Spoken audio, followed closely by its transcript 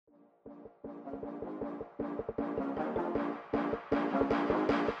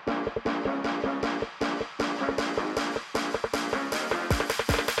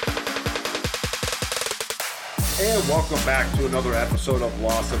And welcome back to another episode of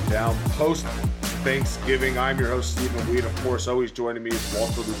Loss of Down post Thanksgiving. I'm your host, Stephen Weed. Of course, always joining me is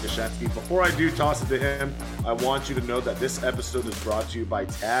Walter Lukashenski. Before I do toss it to him, I want you to know that this episode is brought to you by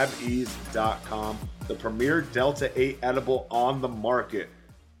TabEase.com, the premier Delta 8 edible on the market.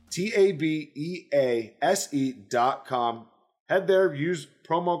 TabEase.com. Head there, use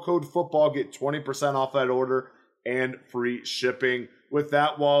promo code football, get 20% off that order and free shipping. With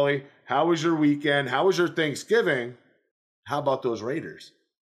that, Wally, how was your weekend? How was your Thanksgiving? How about those Raiders?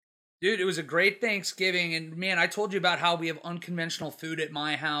 Dude, it was a great Thanksgiving. And man, I told you about how we have unconventional food at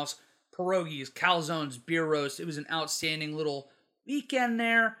my house. Pierogies, calzones, beer roast. It was an outstanding little weekend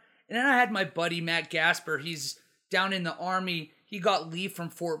there. And then I had my buddy, Matt Gasper. He's down in the Army. He got leave from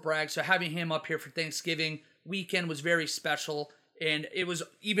Fort Bragg. So having him up here for Thanksgiving weekend was very special. And it was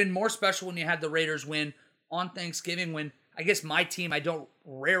even more special when you had the Raiders win on Thanksgiving, when I guess my team, I don't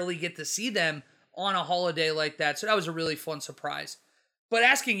rarely get to see them on a holiday like that. So that was a really fun surprise. But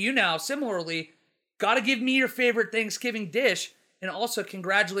asking you now, similarly, got to give me your favorite Thanksgiving dish. And also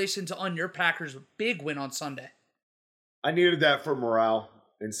congratulations on your Packers' big win on Sunday. I needed that for morale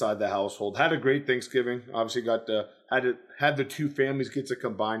inside the household. Had a great Thanksgiving. Obviously had the two families get to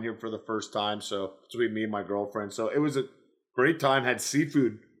combine here for the first time. So between me and my girlfriend. So it was a great time. Had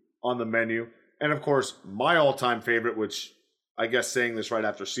seafood on the menu. And, of course, my all-time favorite, which I guess saying this right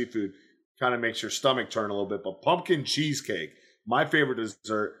after seafood kind of makes your stomach turn a little bit, but pumpkin cheesecake, my favorite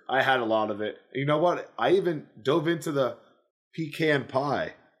dessert. I had a lot of it. You know what? I even dove into the pecan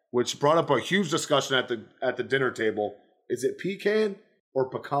pie, which brought up a huge discussion at the dinner table. Is it pecan or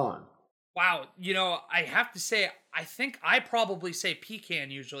pecan? Wow. You know, I have to say, I think I probably say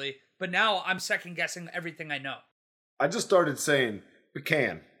pecan usually, but now I'm second-guessing everything I know. I just started saying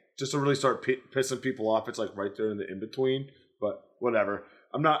pecan. Just to really start pissing people off. It's like right there in the in-between, but whatever.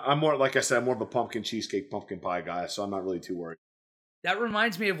 I'm more, like I said, I'm more of a pumpkin cheesecake, pumpkin pie guy, so I'm not really too worried. That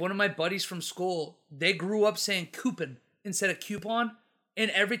reminds me of one of my buddies from school. They grew up saying coupon instead of coupon, and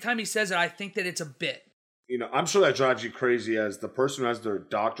every time he says it, I think that it's a bit. You know, I'm sure that drives you crazy as the person who has their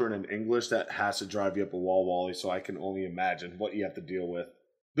doctorate in English. That has to drive you up a wall, Wally, so I can only imagine what you have to deal with.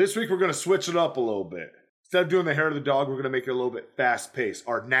 This week, we're going to switch it up a little bit. Instead of doing the hair of the dog, we're going to make it a little bit fast-paced.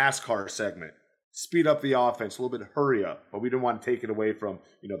 Our NASCAR segment. Speed up the offense, a little bit hurry up. But we didn't want to take it away from,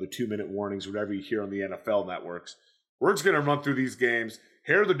 the 2-minute warnings, whatever you hear on the NFL networks. We're just going to run through these games.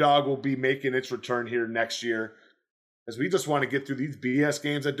 Hair of the dog will be making its return here next year, as we just want to get through these BS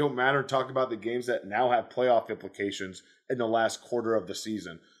games that don't matter and talk about the games that now have playoff implications in the last quarter of the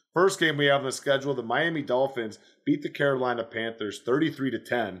season. First game we have on the schedule, the Miami Dolphins beat the Carolina Panthers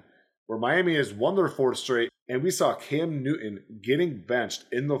 33-10. Where Miami has won their fourth straight, and we saw Cam Newton getting benched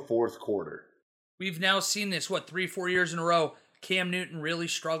in the fourth quarter. We've now seen this, 3-4 years in a row. Cam Newton really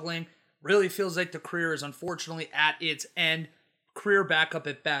struggling. Really feels like the career is unfortunately at its end. Career backup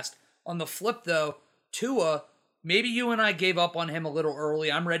at best. On the flip, though, Tua, maybe you and I gave up on him a little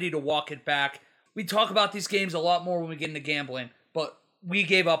early. I'm ready to walk it back. We talk about these games a lot more when we get into gambling, but we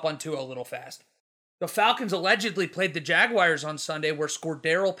gave up on Tua a little fast. The Falcons allegedly played the Jaguars on Sunday, where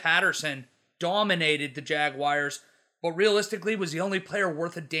Scordero Patterson dominated the Jaguars, but realistically was the only player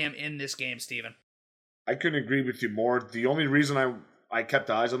worth a damn in this game, Steven. I couldn't agree with you more. The only reason I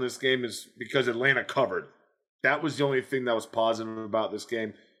kept eyes on this game is because Atlanta covered. That was the only thing that was positive about this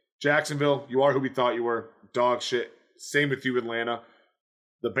game. Jacksonville, you are who we thought you were. Dog shit. Same with you, Atlanta.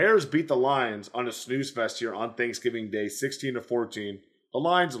 The Bears beat the Lions on a snooze fest here on Thanksgiving Day, 16-14. The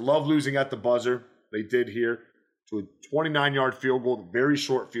Lions love losing at the buzzer. They did here to a 29-yard field goal, very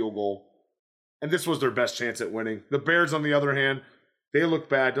short field goal. And this was their best chance at winning. The Bears, on the other hand, they look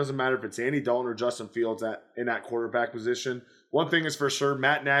bad. Doesn't matter if it's Andy Dalton or Justin Fields in that quarterback position. One thing is for sure,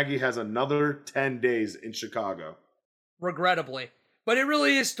 Matt Nagy has another 10 days in Chicago. Regrettably. But it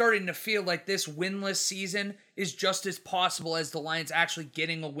really is starting to feel like this winless season is just as possible as the Lions actually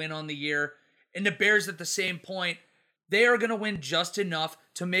getting a win on the year. And the Bears at the same point, they are going to win just enough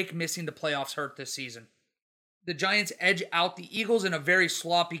to make missing the playoffs hurt this season. The Giants edge out the Eagles in a very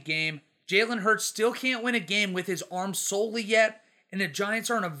sloppy game. Jalen Hurts still can't win a game with his arm solely yet, and the Giants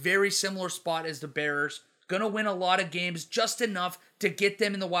are in a very similar spot as the Bears. Going to win a lot of games, just enough to get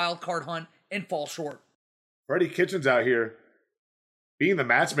them in the wild card hunt and fall short. Freddie Kitchens out here being the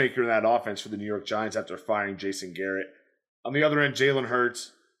matchmaker in that offense for the New York Giants after firing Jason Garrett. On the other end, Jalen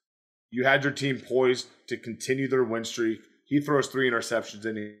Hurts, you had your team poised to continue their win streak. He throws 3 interceptions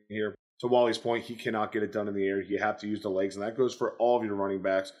in here. To Wally's point, he cannot get it done in the air. You have to use the legs, and that goes for all of your running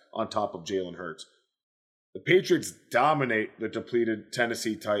backs on top of Jalen Hurts. The Patriots dominate the depleted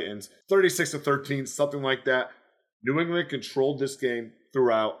Tennessee Titans, 36-13, something like that. New England controlled this game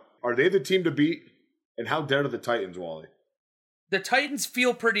throughout. Are they the team to beat? And how dead are the Titans, Wally? The Titans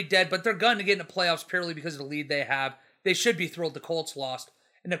feel pretty dead, but they're going to get into playoffs purely because of the lead they have. They should be thrilled the Colts lost.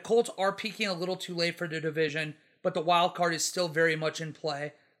 And the Colts are peaking a little too late for the division, but the wild card is still very much in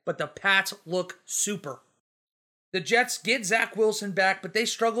play. But the Pats look super. The Jets get Zach Wilson back, but they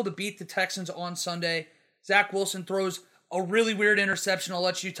struggle to beat the Texans on Sunday. Zach Wilson throws a really weird interception I'll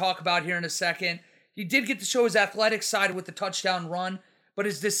let you talk about here in a second. He did get to show his athletic side with the touchdown run, but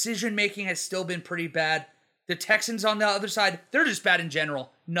his decision-making has still been pretty bad. The Texans on the other side, they're just bad in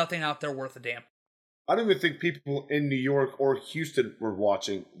general. Nothing out there worth a damn. I don't even think people in New York or Houston were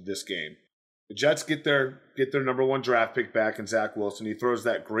watching this game. The Jets get their number one draft pick back in Zach Wilson. He throws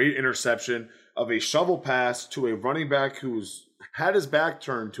that great interception of a shovel pass to a running back who's had his back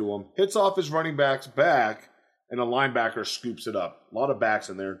turned to him, hits off his running back's back, and a linebacker scoops it up. A lot of backs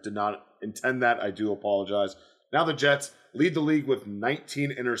in there. Did not intend that. I do apologize. Now the Jets lead the league with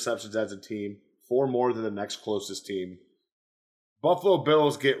 19 interceptions as a team, 4 more than the next closest team. Buffalo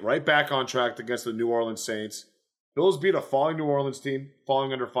Bills get right back on track against the New Orleans Saints. Bills beat a falling New Orleans team,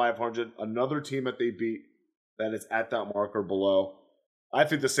 falling under 500. Another team that they beat that is at that marker below. I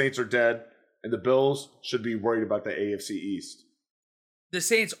think the Saints are dead, and the Bills should be worried about the AFC East. The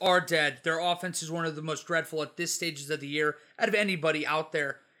Saints are dead. Their offense is one of the most dreadful at this stages of the year out of anybody out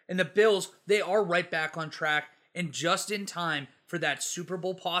there. And the Bills, they are right back on track and just in time for that Super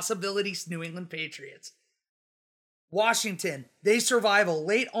Bowl possibility, New England Patriots. Washington, they survive a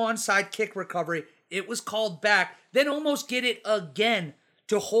late onside kick recovery. It was called back, then almost get it again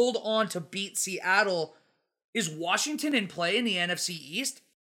to hold on to beat Seattle. Is Washington in play in the NFC East?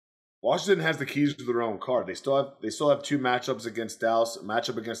 Washington has the keys to their own card. They still have 2 matchups against Dallas, a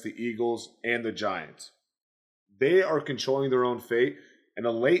matchup against the Eagles and the Giants. They are controlling their own fate. And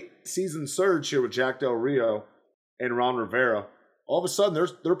a late season surge here with Jack Del Rio and Ron Rivera, all of a sudden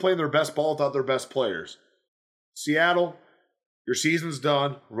they're playing their best ball without their best players. Seattle, your season's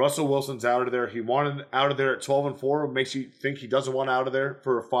done. Russell Wilson's out of there. He wanted out of there at 12-4. It makes you think he doesn't want out of there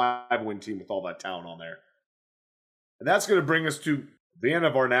for a 5-win team with all that talent on there. And that's going to bring us to the end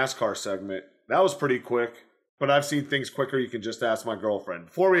of our NASCAR segment. That was pretty quick, but I've seen things quicker. You can just ask my girlfriend.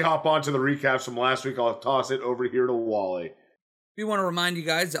 Before we hop on to the recaps from last week, I'll toss it over here to Wally. We want to remind you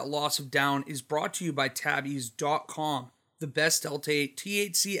guys that Loss of Down is brought to you by Tabby's.com, the best Delta 8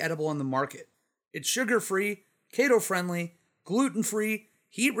 THC edible on the market. It's sugar-free, keto-friendly, gluten-free,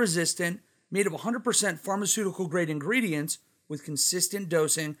 heat-resistant, made of 100% pharmaceutical-grade ingredients with consistent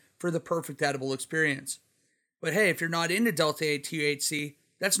dosing for the perfect edible experience. But hey, if you're not into Delta 8 THC,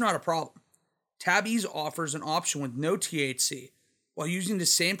 that's not a problem. Tabby's offers an option with no THC while using the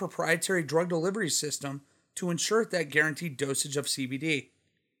same proprietary drug delivery system to ensure that guaranteed dosage of CBD.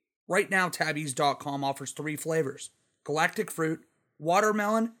 Right now, Tabby's.com offers 3 flavors: galactic fruit,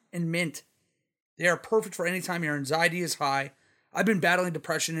 watermelon, and mint. They are perfect for any time your anxiety is high. I've been battling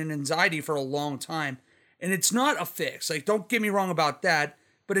depression and anxiety for a long time, and it's not a fix. Like, don't get me wrong about that,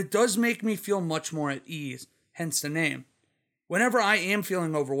 but it does make me feel much more at ease, hence the name. Whenever I am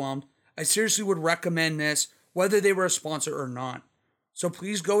feeling overwhelmed, I seriously would recommend this, whether they were a sponsor or not. So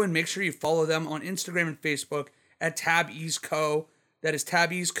please go and make sure you follow them on Instagram and Facebook at TabEaseCo. That is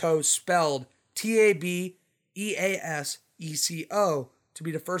TabEaseCo spelled TABEASECO to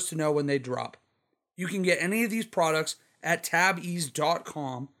be the first to know when they drop. You can get any of these products at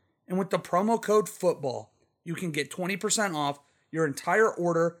TabEase.com, and with the promo code FOOTBALL, you can get 20% off your entire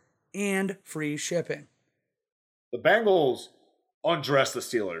order and free shipping. The Bengals undressed the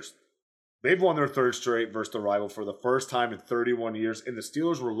Steelers. They've won their 3rd straight versus the rival for the first time in 31 years, and the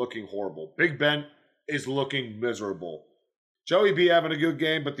Steelers were looking horrible. Big Ben is looking miserable. Joey B having a good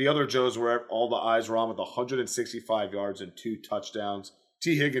game, but the other Joes were all the eyes were on with 165 yards and 2 touchdowns.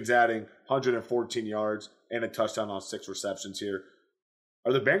 T. Higgins adding 114 yards and a touchdown on 6 receptions here.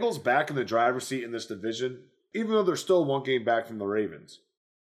 Are the Bengals back in the driver's seat in this division, even though they're still 1 game back from the Ravens?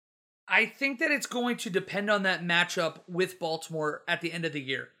 I think that it's going to depend on that matchup with Baltimore at the end of the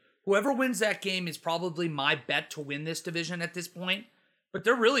year. Whoever wins that game is probably my bet to win this division at this point. But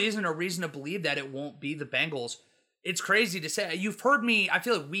there really isn't a reason to believe that it won't be the Bengals. It's crazy to say. You've heard me, I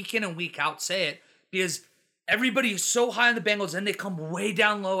feel like week in and week out say it, because everybody is so high on the Bengals and they come way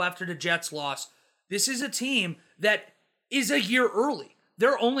down low after the Jets loss. This is a team that is a year early.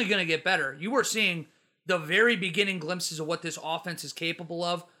 They're only going to get better. You were seeing the very beginning glimpses of what this offense is capable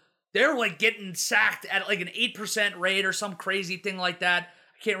of. They're like getting sacked at like an 8% rate or some crazy thing like that.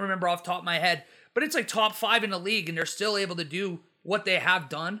 I can't remember off the top of my head, but it's like top 5 in the league and they're still able to do what they have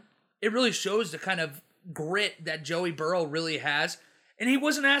done. It really shows the kind of grit that Joey Burrow really has. And he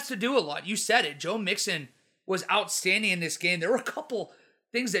wasn't asked to do a lot. You said it. Joe Mixon was outstanding in this game. There were a couple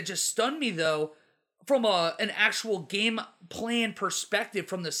things that just stunned me though. an actual game plan perspective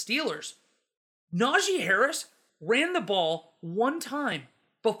from the Steelers. Najee Harris ran the ball one time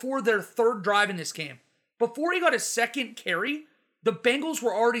before their third drive in this game. Before he got a second carry, the Bengals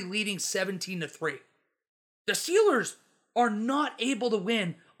were already leading 17-3. The Steelers are not able to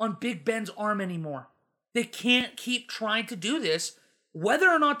win on Big Ben's arm anymore. They can't keep trying to do this. Whether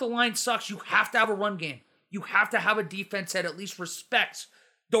or not the line sucks, you have to have a run game. You have to have a defense that at least respects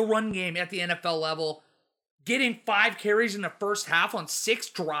the run game at the NFL level. Getting 5 carries in the first half on 6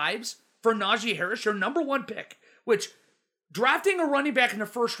 drives for Najee Harris, your number 1 pick, which drafting a running back in the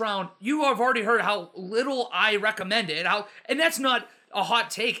first round, you have already heard how little I recommend it. And that's not a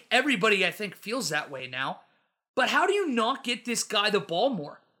hot take. Everybody, I think, feels that way now. But how do you not get this guy the ball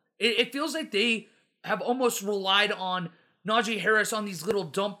more? It feels like they have almost relied on Najee Harris on these little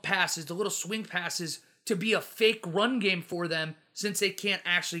dump passes, the little swing passes, to be a fake run game for them since they can't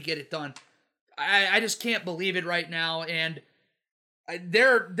actually get it done. I just can't believe it right now, and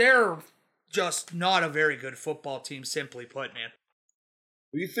they're just not a very good football team, simply put, man.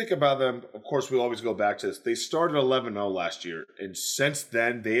 When you think about them, of course, we always go back to this. They started 11-0 last year, and since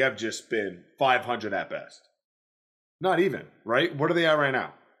then, they have just been 500 at best. Not even, right? What are they at right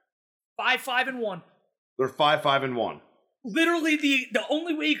now? 5-5-1. They're 5-5-1. Literally the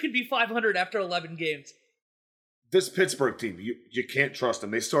only way you could be 500 after 11 games. This Pittsburgh team, you can't trust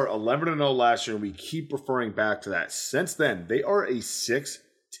them. They start 11-0 last year, and we keep referring back to that. Since then, they are a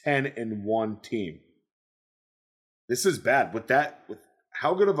 6-10-1 team. This is bad. With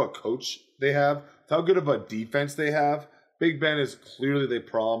how good of a coach they have, with how good of a defense they have, Big Ben is clearly the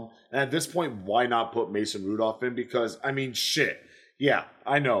problem. And at this point, why not put Mason Rudolph in? Because, I mean, shit. Yeah,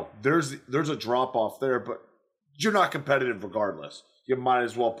 I know. There's a drop-off there, but you're not competitive regardless. You might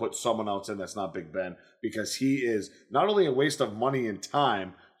as well put someone else in that's not Big Ben, because he is not only a waste of money and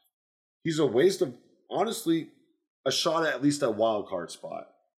time, he's a waste of, honestly, a shot at least a wild card spot.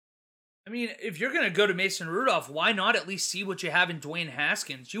 I mean, if you're going to go to Mason Rudolph, why not at least see what you have in Dwayne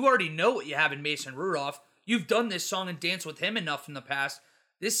Haskins? You already know what you have in Mason Rudolph. You've done this song and dance with him enough in the past.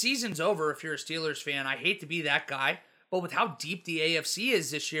 This season's over if you're a Steelers fan. I hate to be that guy, but with how deep the AFC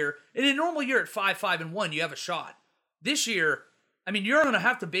is this year, in a normal year at 5-5-1, you have a shot. This year, I mean, you're going to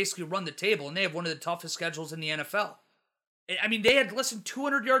have to basically run the table, and they have one of the toughest schedules in the NFL. I mean, they had less than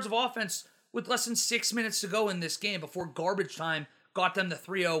 200 yards of offense with less than 6 minutes to go in this game before garbage time got them to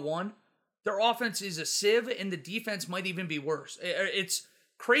 3-0-1. Their offense is a sieve, and the defense might even be worse. It's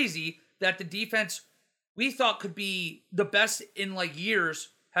crazy that the defense we thought could be the best in like years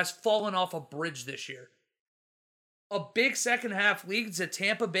has fallen off a bridge this year. A big second half leads the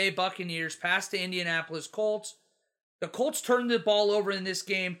Tampa Bay Buccaneers past the Indianapolis Colts. The Colts turned the ball over in this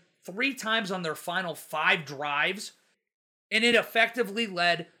game 3 times on their final 5 drives, and it effectively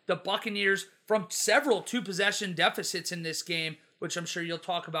led the Buccaneers from several 2-possession deficits in this game, which I'm sure you'll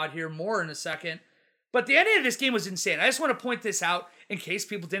talk about here more in a second. But the ending of this game was insane. I just want to point this out in case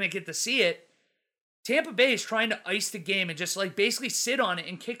people didn't get to see it. Tampa Bay is trying to ice the game and just like basically sit on it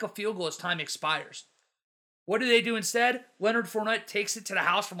and kick a field goal as time expires. What do they do instead? Leonard Fournette takes it to the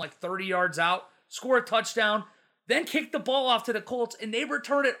house from like 30 yards out, score a touchdown, then kick the ball off to the Colts, and they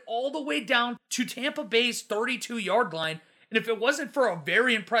return it all the way down to Tampa Bay's 32-yard line. And if it wasn't for a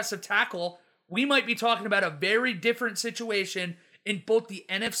very impressive tackle, we might be talking about a very different situation in both the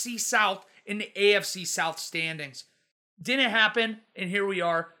NFC South and the AFC South standings. Didn't happen, and here we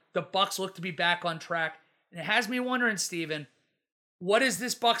are. The Bucs look to be back on track. And it has me wondering, Steven, what is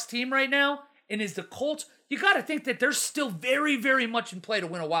this Bucs team right now? And is the Colts, you got to think that they're still very, very much in play to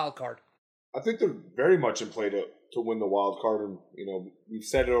win a wild card. I think they're very much in play to win the wild card. And, you know, we've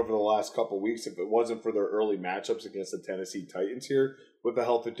said it over the last couple of weeks. If it wasn't for their early matchups against the Tennessee Titans here with the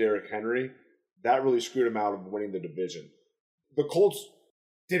health of Derrick Henry, that really screwed them out of winning the division. The Colts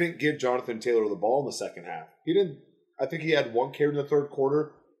didn't give Jonathan Taylor the ball in the second half. I think he had 1 carry in the third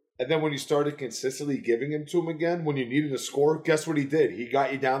quarter. And then when you started consistently giving him to him again, when you needed to score, guess what he did? He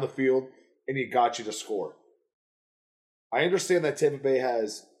got you down the field, and he got you to score. I understand that Tampa Bay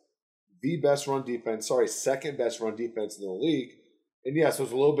has second best run defense in the league. And yes, it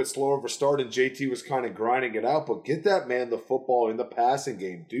was a little bit slower of a start, and JT was kind of grinding it out. But get that man the football in the passing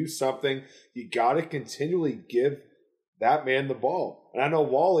game. Do something. You got to continually give that man the ball. And I know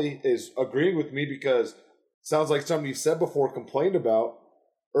Wally is agreeing with me because it sounds like something you've said before, complained about.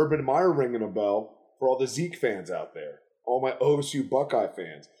 Urban Meyer ringing a bell for all the Zeke fans out there, all my OSU Buckeye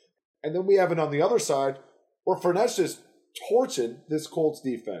fans. And then we have it on the other side where Fournette's just torching this Colts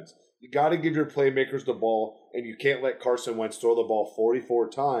defense. You got to give your playmakers the ball, and you can't let Carson Wentz throw the ball 44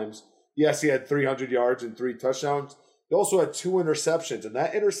 times. Yes, he had 300 yards and 3 touchdowns. He also had 2 interceptions, and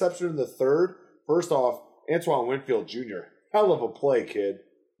that interception in the third First off, Antoine Winfield Jr., hell of a play, kid.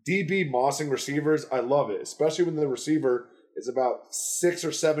 DB mossing receivers, I love it, especially when the receiver is about 6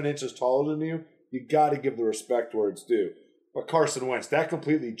 or 7 inches taller than you. You got to give the respect where it's due. But Carson Wentz, that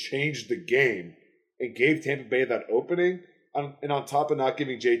completely changed the game and gave Tampa Bay that opening. And on top of not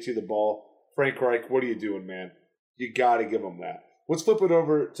giving JT the ball, Frank Reich, what are you doing, man? You got to give him that. Let's flip it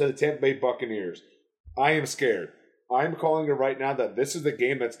over to the Tampa Bay Buccaneers. I am scared. I'm calling it right now that this is the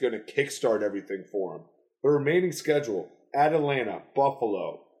game that's going to kickstart everything for them. The remaining schedule, at Atlanta,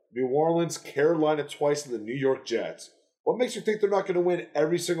 Buffalo, New Orleans, Carolina twice, and the New York Jets. What makes you think they're not going to win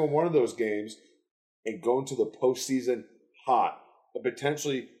every single one of those games and go into the postseason hot and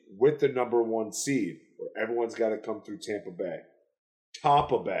potentially with the number 1 seed where everyone's got to come through Tampa Bay?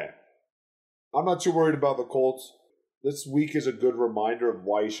 Tampa Bay. I'm not too worried about the Colts. This week is a good reminder of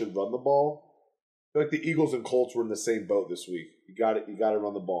why you should run the ball. I feel like the Eagles and Colts were in the same boat this week. You got to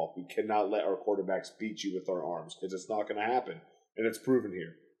run the ball. We cannot let our quarterbacks beat you with our arms because it's not going to happen, and it's proven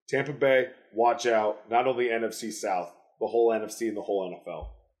here. Tampa Bay, watch out. Not only NFC South, the whole NFC and the whole NFL.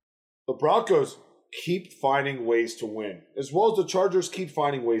 The Broncos keep finding ways to win, as well as the Chargers keep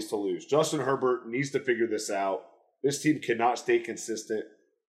finding ways to lose. Justin Herbert needs to figure this out. This team cannot stay consistent.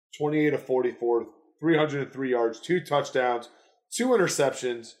 28 of 44, 303 yards, 2 touchdowns, 2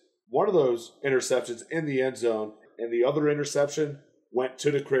 interceptions. One of those interceptions in the end zone, and the other interception went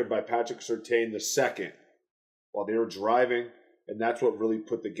to the crib by Patrick Surtain II while they were driving, and that's what really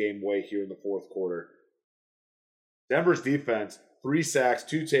put the game away here in the fourth quarter. Denver's defense, 3 sacks,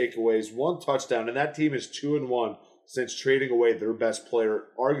 2 takeaways, 1 touchdown, and that team is 2-1 since trading away their best player,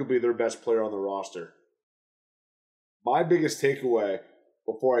 arguably their best player on the roster. My biggest takeaway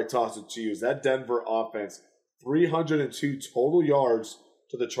before I toss it to you is that Denver offense, 302 total yards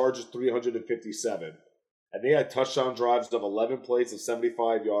to the Chargers 357. And they had touchdown drives of 11 plays of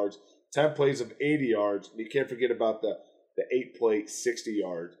 75 yards, 10 plays of 80 yards. And you can't forget about the 8-play 60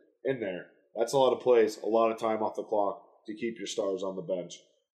 yards in there. That's a lot of plays, a lot of time off the clock to keep your stars on the bench.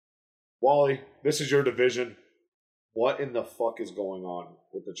 Wally, this is your division. What in the fuck is going on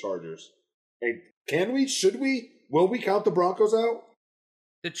with the Chargers? And will we count the Broncos out?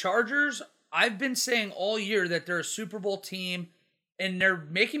 The Chargers, I've been saying all year that they're a Super Bowl team, and they're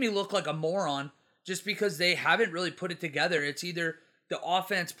making me look like a moron just because they haven't really put it together. It's either the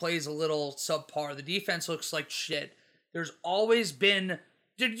offense plays a little subpar, the defense looks like shit. There's always been,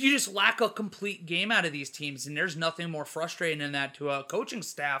 you just lack a complete game out of these teams, and there's nothing more frustrating than that to a coaching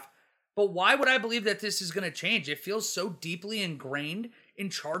staff. But why would I believe that this is going to change? It feels so deeply ingrained in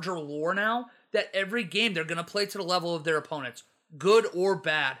Charger lore now that every game they're going to play to the level of their opponents, good or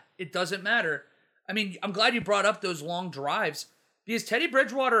bad. It doesn't matter. I mean, I'm glad you brought up those long drives. Because Teddy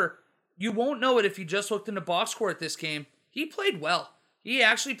Bridgewater, you won't know it if you just looked in the box score at this game. He played well. He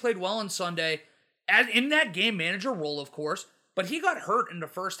actually played well on Sunday, in that game manager role, of course. But he got hurt in the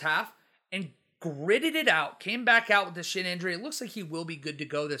first half and gritted it out. Came back out with the shin injury. It looks like he will be good to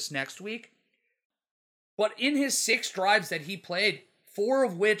go this next week. But in his 6 drives that he played, 4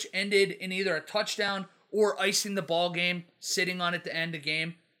 of which ended in either a touchdown or icing the ball game, sitting on at the end of the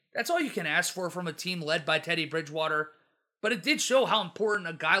game. That's all you can ask for from a team led by Teddy Bridgewater. But it did show how important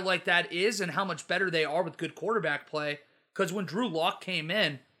a guy like that is and how much better they are with good quarterback play. Because when Drew Lock came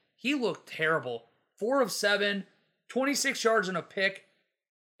in, he looked terrible. 4 of 7, 26 yards and a pick.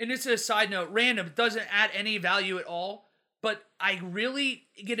 And this is a side note, random, it doesn't add any value at all. But I really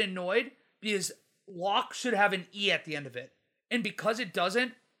get annoyed because Lock should have an E at the end of it. And because it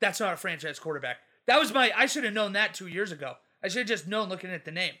doesn't, that's not a franchise quarterback. I should have known that 2 years ago. I should have just known looking at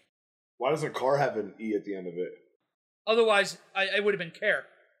the name. Why doesn't Carr have an E at the end of it? Otherwise, I would have been Care.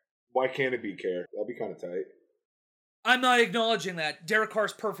 Why can't it be Care? That'd be kind of tight. I'm not acknowledging that. Derek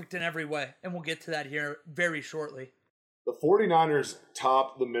Carr's perfect in every way, and we'll get to that here very shortly. The 49ers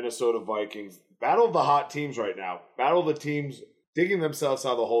top the Minnesota Vikings. Battle of the hot teams right now. Battle of the teams digging themselves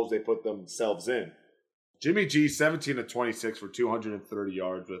out of the holes they put themselves in. Jimmy G, 17 of 26 for 230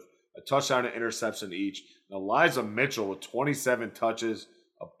 yards with a touchdown and interception each. And Elijah Mitchell with 27 touches,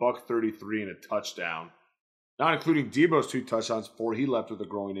 a $133 and a touchdown. Not including Debo's 2 touchdowns before he left with a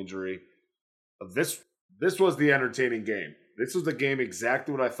groin injury. This was the entertaining game. This was the game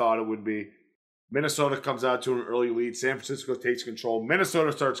exactly what I thought it would be. Minnesota comes out to an early lead. San Francisco takes control.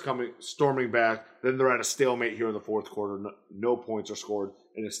 Minnesota starts storming back. Then they're at a stalemate here in the fourth quarter. No points are scored,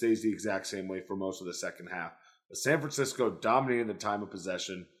 and it stays the exact same way for most of the second half. But San Francisco dominating the time of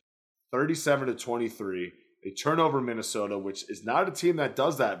possession, 37-23. They turn over Minnesota, which is not a team that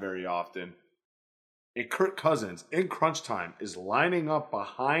does that very often. And Kirk Cousins, in crunch time, is lining up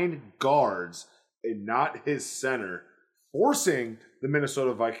behind guards and not his center, forcing the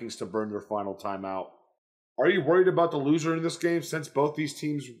Minnesota Vikings to burn their final timeout. Are you worried about the loser in this game since both these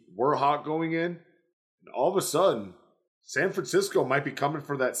teams were hot going in? And all of a sudden, San Francisco might be coming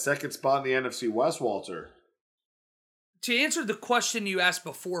for that second spot in the NFC West, Walter. To answer the question you asked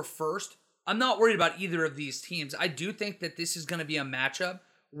before first, I'm not worried about either of these teams. I do think that this is going to be a matchup.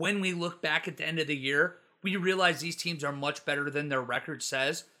 When we look back at the end of the year, we realize these teams are much better than their record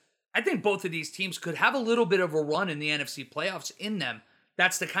says. I think both of these teams could have a little bit of a run in the NFC playoffs in them.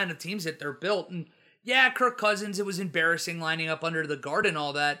 That's the kind of teams that they're built. And yeah, Kirk Cousins, it was embarrassing lining up under the guard and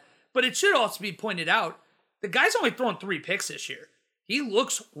all that. But it should also be pointed out, the guy's only thrown 3 picks this year. He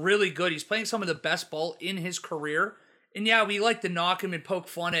looks really good. He's playing some of the best ball in his career. And yeah, we like to knock him and poke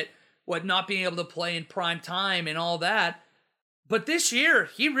fun at not being able to play in prime time and all that. But this year,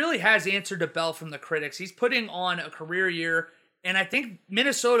 he really has answered the bell from the critics. He's putting on a career year, and I think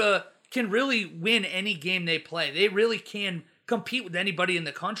Minnesota can really win any game they play. They really can compete with anybody in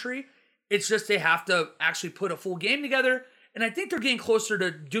the country. It's just they have to actually put a full game together, and I think they're getting closer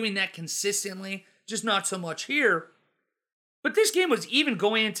to doing that consistently, just not so much here. But this game was even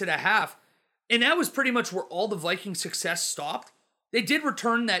going into the half, and that was pretty much where all the Viking success stopped. They did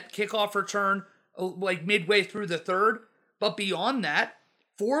return that kickoff return like midway through the third, but beyond that,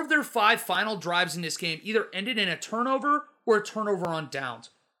 4 of their 5 final drives in this game either ended in a turnover or a turnover on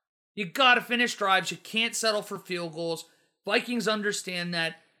downs. You gotta finish drives. You can't settle for field goals. Vikings understand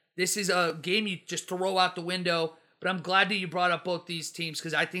that. This is a game you just throw out the window, but I'm glad that you brought up both these teams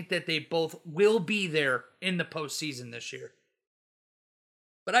because I think that they both will be there in the postseason this year.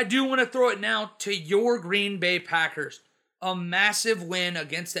 But I do want to throw it now to your Green Bay Packers. A massive win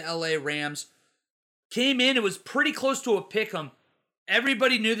against the LA Rams. Came in, it was pretty close to a pick'em.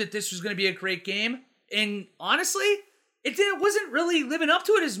 Everybody knew that this was going to be a great game. And honestly, it wasn't really living up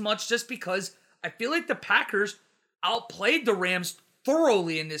to it as much just because I feel like the Packers outplayed the Rams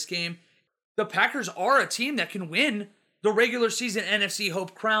thoroughly in this game. The Packers are a team that can win the regular season NFC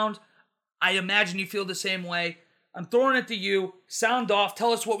Hope crowned. I imagine you feel the same way. I'm throwing it to you. Sound off.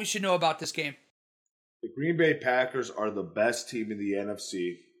 Tell us what we should know about this game. The Green Bay Packers are the best team in the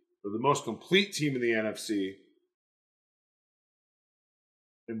NFC. They're the most complete team in the NFC.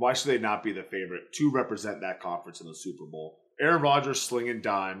 And why should they not be the favorite to represent that conference in the Super Bowl? Aaron Rodgers slinging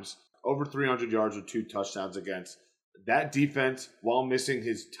dimes, over 300 yards with 2 touchdowns against that defense while missing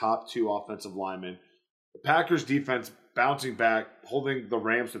his top 2 offensive linemen. The Packers defense bouncing back, holding the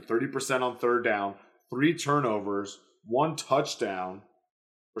Rams to 30% on third down, 3 turnovers, 1 touchdown.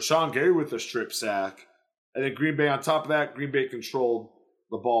 Rashawn Gary with a strip sack. And then Green Bay on top of that, Green Bay controlled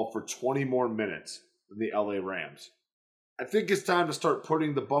the ball for 20 more minutes than the LA Rams. I think it's time to start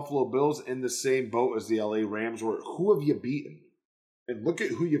putting the Buffalo Bills in the same boat as the LA Rams, where who have you beaten? And look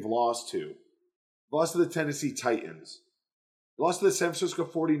at who you've lost to. You lost to the Tennessee Titans. You lost to the San Francisco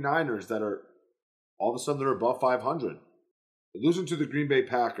 49ers that are, all of a sudden, they're above 500. You're losing to the Green Bay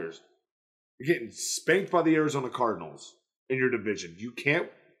Packers. You're getting spanked by the Arizona Cardinals in your division. You can't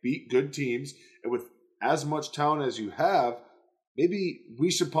beat good teams. And with as much talent as you have, maybe we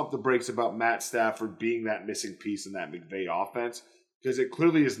should pump the brakes about Matt Stafford being that missing piece in that McVay offense, because it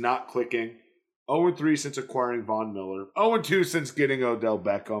clearly is not clicking. 0-3 since acquiring Von Miller. 0-2 since getting Odell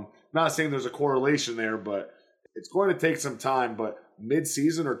Beckham. Not saying there's a correlation there, but it's going to take some time. But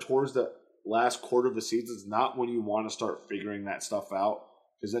mid-season or towards the last quarter of the season is not when you want to start figuring that stuff out,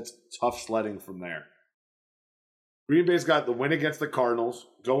 because that's tough sledding from there. Green Bay's got the win against the Cardinals,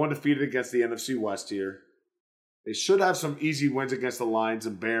 go undefeated against the NFC West here. They should have some easy wins against the Lions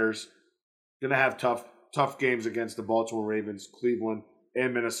and Bears. Going to have tough games against the Baltimore Ravens, Cleveland,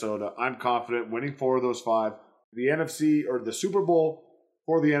 and Minnesota. I'm confident winning 4 of those 5. The NFC or the Super Bowl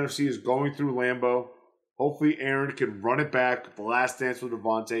for the NFC is going through Lambeau. Hopefully Aaron can run it back, the last dance with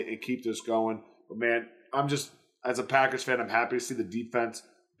Devontae, and keep this going. But man, I'm just, as a Packers fan, I'm happy to see the defense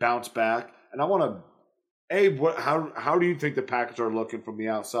bounce back. And I want to, how do you think the Packers are looking from the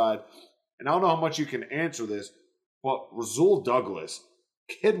outside? And I don't know how much you can answer this, but Rasul Douglas,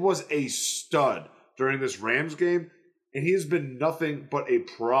 kid was a stud during this Rams game, and he has been nothing but a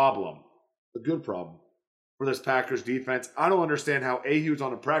problem, a good problem, for this Packers defense. I don't understand how A, he was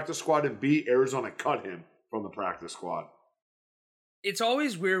on a practice squad, and B, Arizona cut him from the practice squad. It's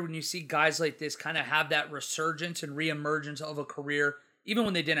always weird when you see guys like this kind of have that resurgence and reemergence of a career, even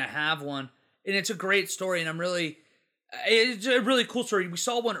when they didn't have one. And it's a great story, and it's a really cool story. We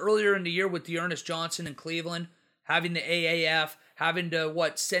saw one earlier in the year with Dearness Johnson in Cleveland, having the AAF, having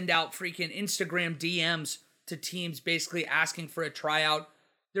to, send out freaking Instagram DMs to teams basically asking for a tryout.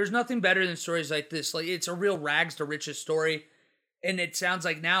 There's nothing better than stories like this. Like, it's a real rags to riches story. And it sounds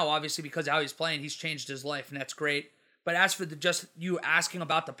like now, obviously, because of how he's playing, he's changed his life, and that's great. But as for just you asking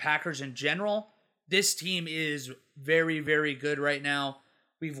about the Packers in general, this team is very, very good right now.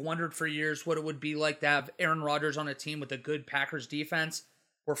 We've wondered for years what it would be like to have Aaron Rodgers on a team with a good Packers defense.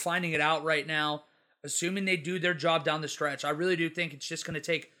 We're finding it out right now. Assuming they do their job down the stretch, I really do think it's just going to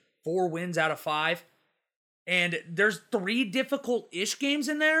take 4 wins out of 5. And there's 3 difficult-ish games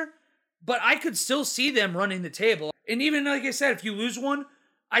in there, but I could still see them running the table. And even like I said, if you lose one,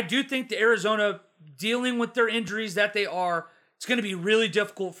 I do think the Arizona, dealing with their injuries that they are, it's going to be really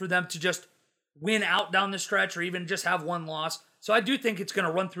difficult for them to just win out down the stretch or even just have 1 loss. So I do think it's going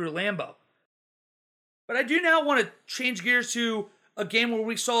to run through Lambeau. But I do now want to change gears to a game where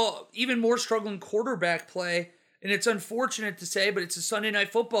we saw even more struggling quarterback play. And it's unfortunate to say, but it's a Sunday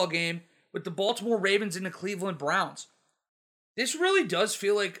night football game with the Baltimore Ravens and the Cleveland Browns. This really does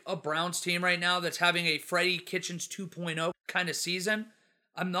feel like a Browns team right now that's having a Freddie Kitchens 2.0 kind of season.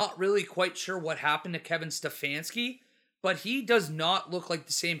 I'm not really quite sure what happened to Kevin Stefanski, but he does not look like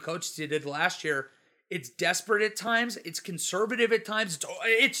the same coach as he did last year. It's desperate at times. It's conservative at times.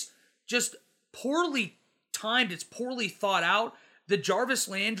 It's just poorly timed. It's poorly thought out. The Jarvis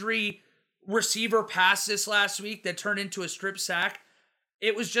Landry receiver pass this last week that turned into a strip sack,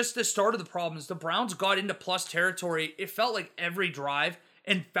 it was just the start of the problems. The Browns got into plus territory, it felt like every drive,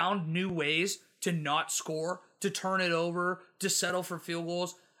 and found new ways to not score, to turn it over, to settle for field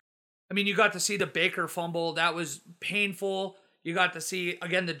goals. I mean, you got to see the Baker fumble. That was painful. You got to see,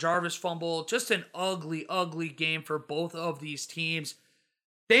 again, the Jarvis fumble. Just an ugly, ugly game for both of these teams.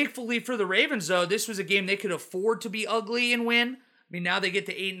 Thankfully for the Ravens, though, this was a game they could afford to be ugly and win. I mean, now they get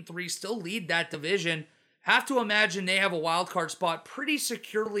to 8-3, still lead that division. Have to imagine they have a wild card spot pretty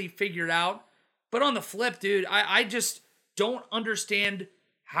securely figured out. But on the flip, dude, I just don't understand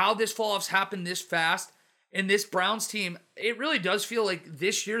how this fall-offs happened this fast. And this Browns team, it really does feel like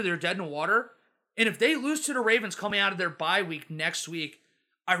this year they're dead in the water. And if they lose to the Ravens coming out of their bye week next week,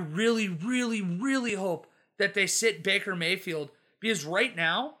 I really, really, really hope that they sit Baker Mayfield. Because right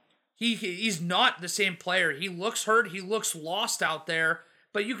now, he's not the same player. He looks hurt. He looks lost out there.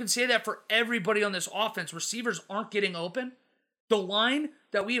 But you can say that for everybody on this offense. Receivers aren't getting open. The line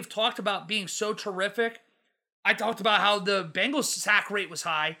that we have talked about being so terrific, I talked about how the Bengals sack rate was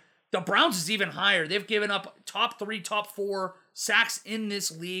high. The Browns is even higher. They've given up top 3, top 4 sacks in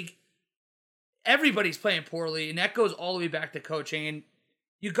this league. Everybody's playing poorly, and that goes all the way back to coaching. And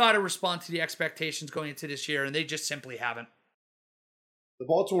you got to respond to the expectations going into this year, and they just simply haven't. The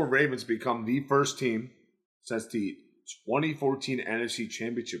Baltimore Ravens become the first team since the 2014 NFC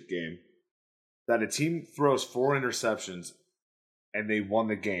Championship game that a team throws 4 interceptions and they won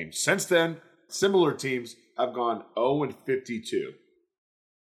the game. Since then, similar teams have gone 0-52.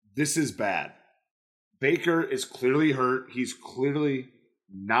 This is bad. Baker is clearly hurt. He's clearly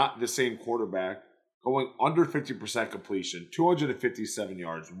not the same quarterback. Going under 50% completion, 257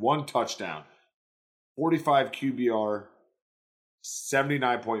 yards, 1 touchdown, 45 QBR,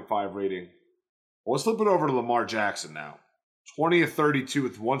 79.5 rating. Well, let's flip it over to Lamar Jackson now. 20-32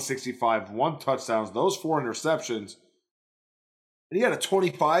 with 165, 1 touchdowns, those 4 interceptions. And he had a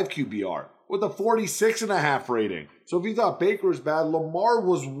 25 QBR with a 46.5 rating. So if you thought Baker was bad, Lamar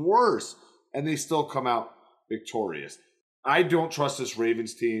was worse. And they still come out victorious. I don't trust this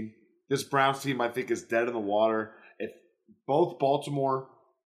Ravens team. This Browns team, I think, is dead in the water. If both Baltimore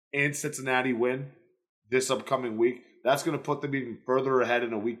and Cincinnati win this upcoming week, that's going to put them even further ahead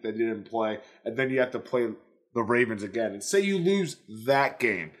in a week they didn't play. And then you have to play the Ravens again. And say you lose that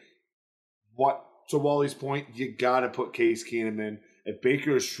game. What? To Wally's point, you got to put Case Keenum in. If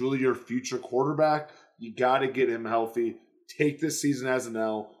Baker is truly your future quarterback, you got to get him healthy. Take this season as an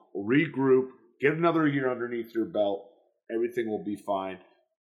L. Regroup. Get another year underneath your belt. Everything will be fine.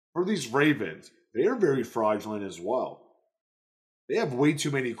 For these Ravens, they are very fraudulent as well. They have way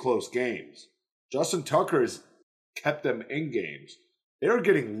too many close games. Justin Tucker has kept them in games. They're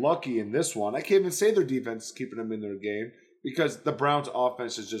getting lucky in this one. I can't even say their defense is keeping them in their game because the Browns'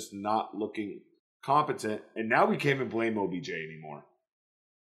 offense is just not looking competent. And now we can't even blame OBJ anymore.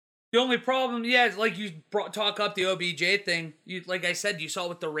 The only problem, is like you talk up the OBJ thing. You, like I said, you saw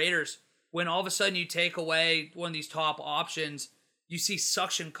with the Raiders. When all of a sudden you take away one of these top options, you see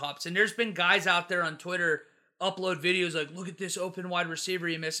suction cups. And there's been guys out there on Twitter upload videos like, look at this open wide receiver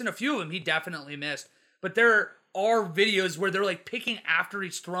he missed. And a few of them he definitely missed. But there are videos where they're like picking after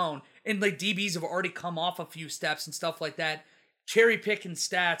he's thrown. And like DBs have already come off a few steps and stuff like that. Cherry picking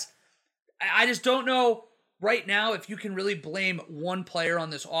stats. I just don't know right now if you can really blame one player on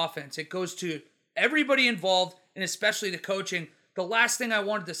this offense. It goes to everybody involved and especially the coaching. The last thing I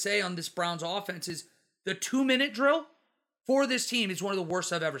wanted to say on this Browns offense is the 2-minute drill for this team is one of the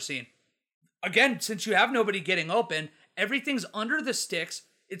worst I've ever seen. again, since you have nobody getting open, everything's under the sticks.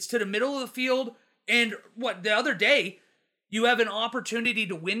 It's to the middle of the field. And the other day, you have an opportunity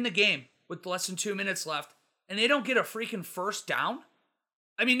to win the game with less than 2 minutes left, and they don't get a freaking first down?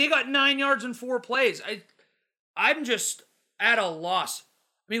 I mean, they got 9 yards in 4 plays. I'm just at a loss.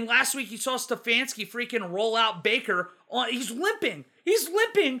 I mean, last week you saw Stefanski freaking roll out Baker he's limping. He's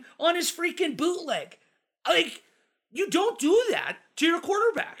limping on his freaking bootleg. Like, you don't do that to your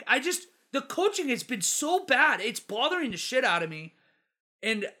quarterback. The coaching has been so bad. It's bothering the shit out of me.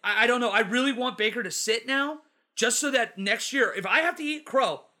 And I don't know. I really want Baker to sit now just so that next year, if I have to eat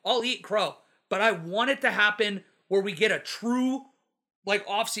crow, I'll eat crow. But I want it to happen where we get a true,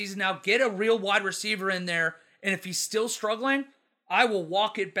 offseason now, get a real wide receiver in there. And if he's still struggling, I will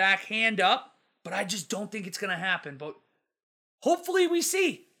walk it back hand up. But I just don't think it's going to happen. But hopefully we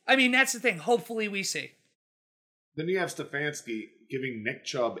see. I mean, that's the thing. Hopefully we see. Then you have Stefanski giving Nick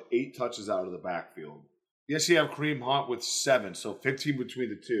Chubb 8 touches out of the backfield. Yes, you have Kareem Hunt with 7, so 15 between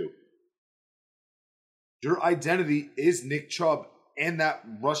the two. Your identity is Nick Chubb and that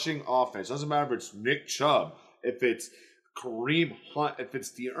rushing offense. Doesn't matter if it's Nick Chubb, if it's Kareem Hunt, if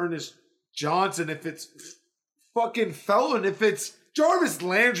it's Dearness Johnson, if it's fucking Felon, if it's Jarvis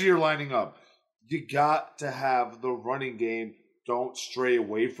Landry you're lining up. You got to have the running game. Don't stray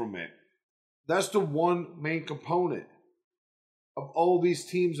away from it. That's the one main component of all these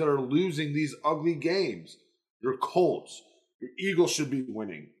teams that are losing these ugly games. Your Colts, your Eagles should be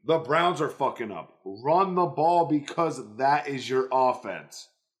winning. The Browns are fucking up. Run the ball because that is your offense.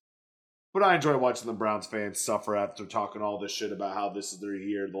 But I enjoy watching the Browns fans suffer after talking all this shit about how this is their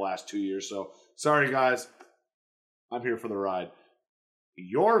year the last 2 years. So, sorry guys. I'm here for the ride.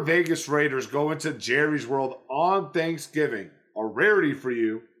 Your Vegas Raiders go into Jerry's World on Thanksgiving. A rarity for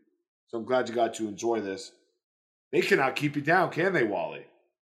you. So I'm glad you got to enjoy this. They cannot keep you down, can they, Wally?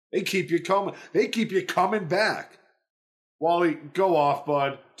 They keep you coming. They keep you coming back. Wally, go off,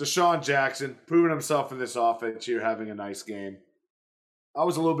 bud. Deshaun Jackson, proving himself in this offense here, having a nice game. I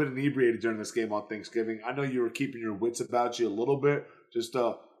was a little bit inebriated during this game on Thanksgiving. I know you were keeping your wits about you a little bit, just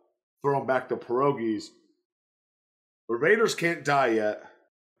throwing back the pierogies. The Raiders can't die yet,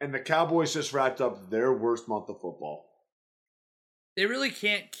 and the Cowboys just wrapped up their worst month of football. They really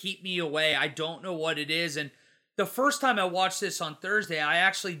can't keep me away. I don't know what it is. And the first time I watched this on Thursday, I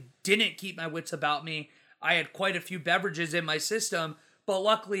actually didn't keep my wits about me. I had quite a few beverages in my system, but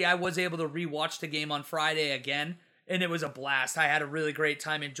luckily I was able to rewatch the game on Friday again, and it was a blast. I had a really great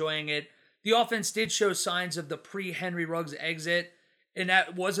time enjoying it. The offense did show signs of the pre-Henry Ruggs exit, and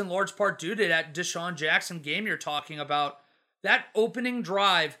that was in large part due to that Deshaun Jackson game you're talking about. That opening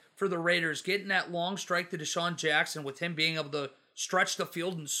drive for the Raiders, getting that long strike to Deshaun Jackson with him being able to stretch the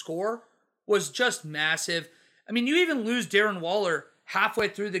field and score, was just massive. I mean, you even lose Darren Waller halfway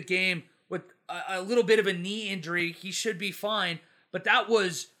through the game with a little bit of a knee injury. He should be fine. But that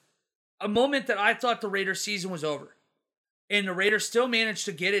was a moment that I thought the Raiders season was over. And the Raiders still managed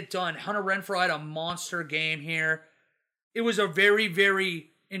to get it done. Hunter Renfrow had a monster game here. It was a very,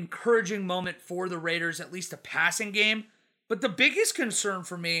 very encouraging moment for the Raiders, at least a passing game. But the biggest concern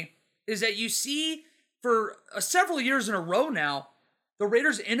for me is that you see for several years in a row now, the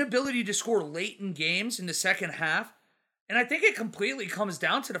Raiders' inability to score late in games in the second half. And I think it completely comes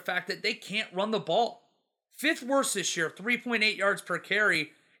down to the fact that they can't run the ball. 5th worst this year, 3.8 yards per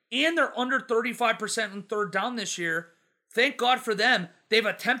carry, and they're under 35% in third down this year. Thank God for them. They've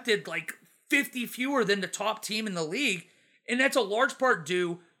attempted 50 fewer than the top team in the league. And that's a large part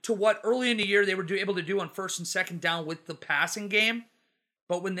due to what early in the year they were able to do on first and second down with the passing game.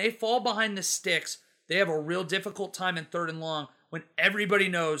 But when they fall behind the sticks, they have a real difficult time in third and long when everybody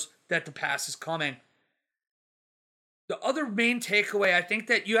knows that the pass is coming. The other main takeaway I think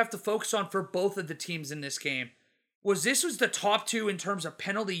that you have to focus on for both of the teams in this game was this was the top 2 in terms of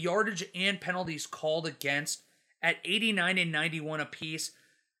penalty yardage and penalties called against at 89 and 91 apiece.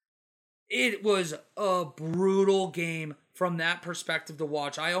 It was a brutal game from that perspective to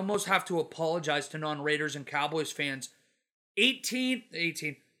watch. I almost have to apologize to non-Raiders and Cowboys fans.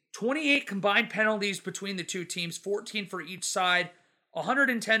 28 combined penalties between the two teams, 14 for each side,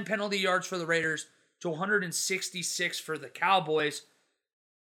 110 penalty yards for the Raiders to 166 for the Cowboys.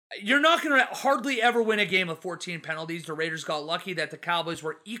 You're not going to hardly ever win a game of 14 penalties. The Raiders got lucky that the Cowboys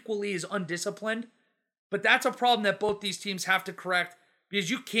were equally as undisciplined, but that's a problem that both these teams have to correct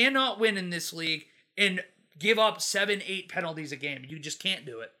because you cannot win in this league and give up 7-8 penalties a game. You just can't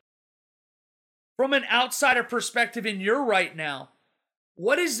do it. From an outsider perspective, and you're right now,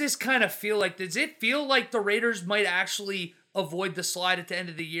 what does this kind of feel like? Does it feel like the Raiders might actually avoid the slide at the end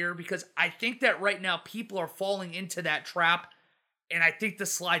of the year? Because I think that right now people are falling into that trap. And I think the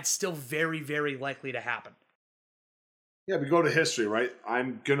slide's still very, very likely to happen. Yeah, we go to history, right?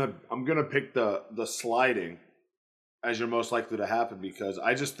 I'm gonna pick the sliding as you're most likely to happen because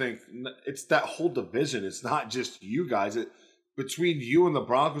I just think it's that whole division. It's not just you guys. Between you and the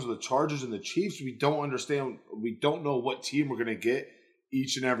Broncos, the Chargers, and the Chiefs, we don't understand. We don't know what team we're gonna get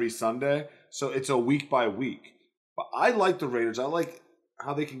each and every Sunday. So it's a week by week. But I like the Raiders. I like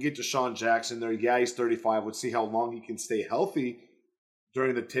how they can get Deshaun Jackson there. Yeah, he's 35. Let's see how long he can stay healthy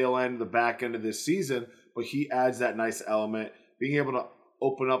during the tail end, the back end of this season. But he adds that nice element. Being able to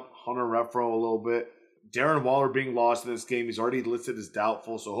open up Hunter Renfrow a little bit. Darren Waller being lost in this game. He's already listed as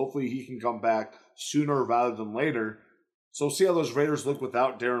doubtful. So hopefully he can come back sooner rather than later. So we'll see how those Raiders look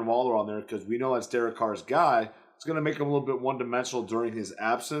without Darren Waller on there because we know that's Derek Carr's guy. It's going to make him a little bit one-dimensional during his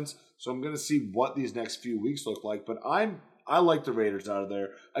absence. So I'm going to see what these next few weeks look like. But I like the Raiders out of there.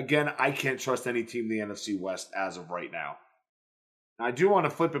 Again, I can't trust any team in the NFC West as of right now. I do want to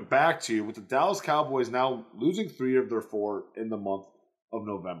flip it back to you with the Dallas Cowboys now losing 3 of their 4 in the month of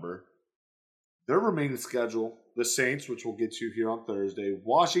November. Their remaining schedule, the Saints, which we'll get to here on Thursday,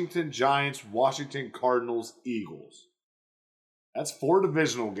 Washington Giants, Washington Cardinals, Eagles. That's 4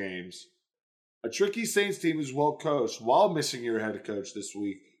 divisional games. A tricky Saints team is well coached while missing your head coach this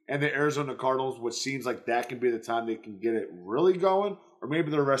week. And the Arizona Cardinals, which seems like that can be the time they can get it really going. Or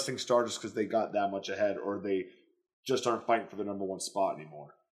maybe they're resting starters because they got that much ahead or they just aren't fighting for the number 1 spot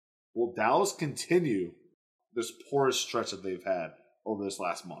anymore. Will Dallas continue this poorest stretch that they've had over this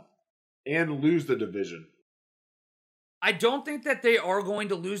last month and lose the division? I don't think that they are going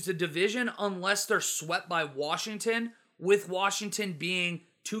to lose the division unless they're swept by Washington. With Washington being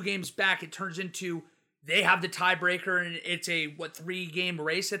 2 games back, it turns into they have the tiebreaker and it's a 3-game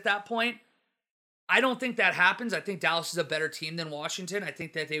race at that point. I don't think that happens. I think Dallas is a better team than Washington. I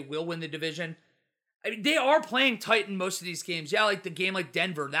think that they will win the division. I mean, they are playing tight in most of these games. Yeah, like the game like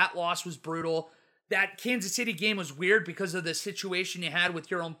Denver, that loss was brutal. That Kansas City game was weird because of the situation you had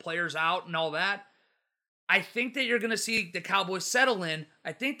with your own players out and all that. I think that you're going to see the Cowboys settle in.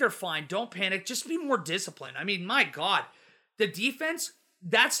 I think they're fine. Don't panic. Just be more disciplined. I mean, my God. The defense,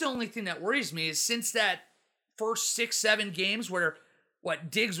 that's the only thing that worries me is since that first 6-7 games where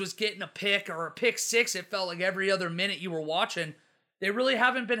Diggs was getting a pick or a pick 6, it felt like every other minute you were watching. They really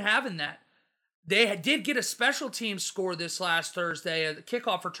haven't been having that. They did get a special teams score this last Thursday, a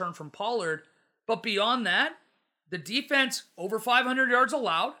kickoff return from Pollard. But beyond that, the defense, over 500 yards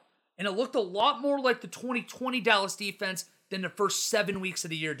allowed. And it looked a lot more like the 2020 Dallas defense than the first 7 weeks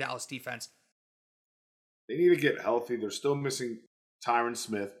of the year Dallas defense. They need to get healthy. They're still missing Tyron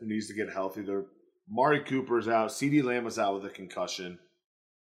Smith, who needs to get healthy. Mari Cooper's out. CeeDee Lamb was out with a concussion.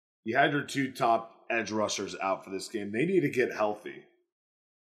 You had your 2 top edge rushers out for this game. They need to get healthy.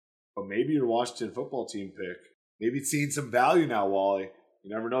 But maybe your Washington football team pick. Maybe it's seeing some value now, Wally.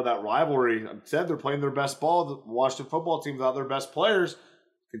 You never know that rivalry. I said they're playing their best ball. The Washington football team without their best players.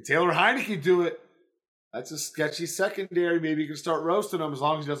 Can Taylor Heineke do it? That's a sketchy secondary. Maybe you can start roasting him as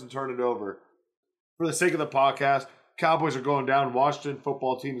long as he doesn't turn it over. For the sake of the podcast, Cowboys are going down. Washington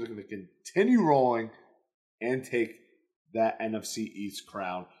football team is going to continue rolling and take that NFC East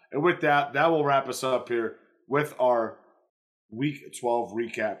crown. And with that, that will wrap us up here with our Week 12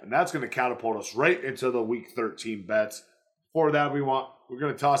 recap. And that's going to catapult us right into the Week 13 bets. Before that, we're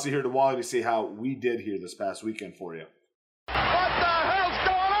going to toss it here to Wally to see how we did here this past weekend for you.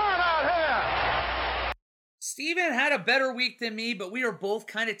 Steven had a better week than me, but we are both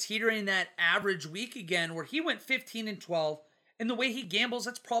kind of teetering that average week again where he went 15-12. And the way he gambles,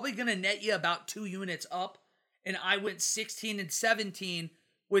 that's probably going to net you about 2 units up. And I went 16-17,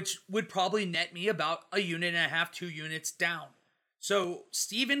 which would probably net me about 1.5 units, 2 units down. So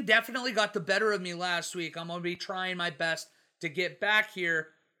Steven definitely got the better of me last week. I'm going to be trying my best to get back here.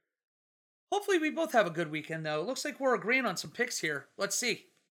 Hopefully we both have a good weekend, though. It looks like we're agreeing on some picks here. Let's see.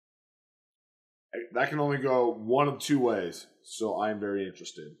 That can only go one of 2 ways, so I'm very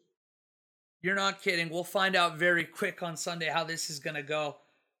interested. You're not kidding. We'll find out very quick on Sunday how this is going to go.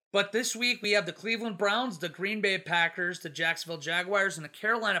 But this week, we have the Cleveland Browns, the Green Bay Packers, the Jacksonville Jaguars, and the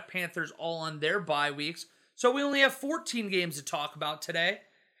Carolina Panthers all on their bye weeks. So we only have 14 games to talk about today.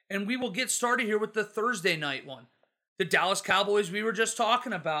 And we will get started here with the Thursday night one. The Dallas Cowboys we were just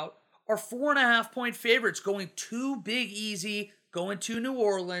talking about are 4.5-point favorites going too big easy, going to New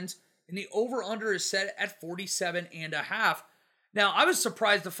Orleans. And the over-under is set at 47.5. Now, I was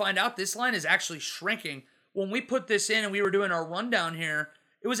surprised to find out this line is actually shrinking. When we put this in and we were doing our rundown here,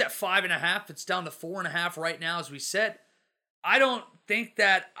 it was at 5.5. It's down to 4.5 right now as we sit. I don't think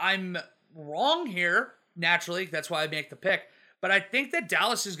that I'm wrong here. Naturally, that's why I make the pick. But I think that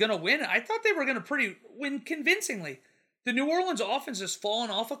Dallas is going to win. I thought they were going to win convincingly. The New Orleans offense has fallen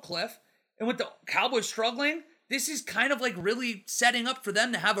off a cliff, and with the Cowboys struggling, this is kind of like really setting up for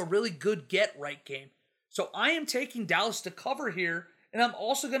them to have a really good get-right game. So I am taking Dallas to cover here, and I'm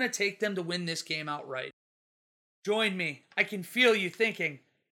also going to take them to win this game outright. Join me. I can feel you thinking.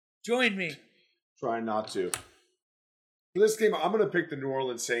 Join me. Try not to. For this game, I'm going to pick the New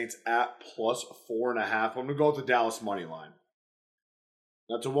Orleans Saints at plus 4.5. I'm going to go with the Dallas money line.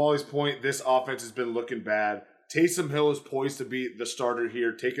 Now, to Wally's point, this offense has been looking bad. Taysom Hill is poised to be the starter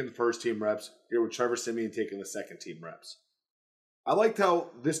here, taking the first team reps, here with Trevor Siemian taking the second team reps. I liked how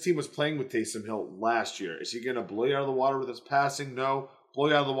this team was playing with Taysom Hill last year. Is he going to blow you out of the water with his passing? No. Blow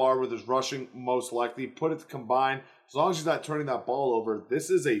you out of the water with his rushing? Most likely. Put it to combine. As long as he's not turning that ball over, this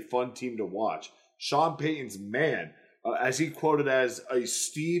is a fun team to watch. Sean Payton's man, as he quoted as a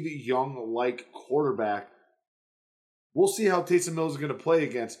Steve Young-like quarterback. We'll see how Taysom Hill is going to play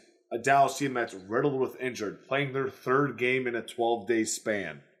against a Dallas team that's riddled with injured, playing their third game in a 12-day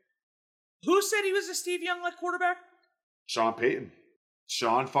span. Who said he was a Steve Young-like quarterback? Sean Payton.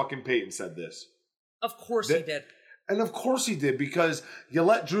 Sean fucking Payton said this. Of course he did. And of course he did, because you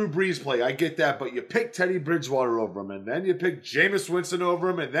let Drew Brees play. I get that, but you pick Teddy Bridgewater over him, and then you pick Jameis Winston over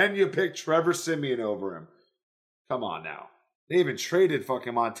him, and then you pick Trevor Siemian over him. Come on now. They even traded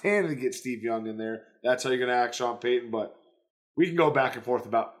fucking Montana to get Steve Young in there. That's how you're going to act Sean Payton, but we can go back and forth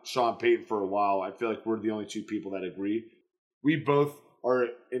about Sean Payton for a while. I feel like we're the only two people that agree. We both are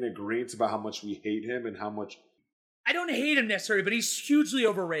in agreement about how much we hate him and how much... I don't hate him necessarily, but he's hugely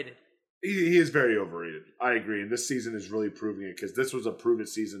overrated. He is very overrated. I agree. And this season is really proving it, because this was a proven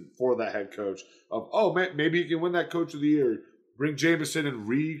season for that head coach of, oh, man, maybe he can win that coach of the year. Bring Jameis in and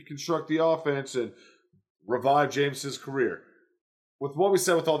reconstruct the offense and revive Jameis's career. With what we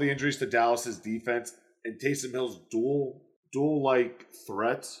said with all the injuries to Dallas's defense and Taysom Hill's dual-like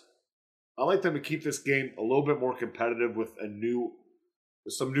threats, I like them to keep this game a little bit more competitive with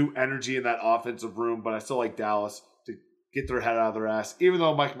some new energy in that offensive room, but I still like Dallas to get their head out of their ass, even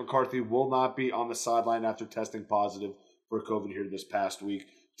though Mike McCarthy will not be on the sideline after testing positive for COVID here this past week.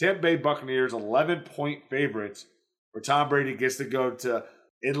 Tampa Bay Buccaneers 11-point favorites, where Tom Brady gets to go to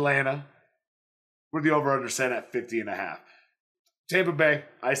Atlanta, where the over-under set at 50.5. Tampa Bay,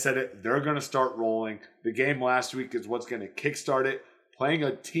 I said it, they're going to start rolling. The game last week is what's going to kickstart it. Playing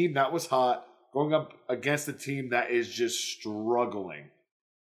a team that was hot, going up against a team that is just struggling.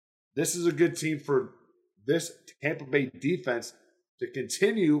 This is a good team for this Tampa Bay defense to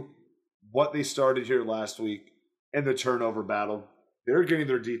continue what they started here last week in the turnover battle. They're getting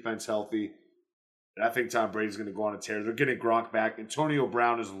their defense healthy. And I think Tom Brady's going to go on a tear. They're getting Gronk back. Antonio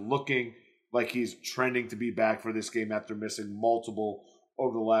Brown is looking like he's trending to be back for this game after missing multiple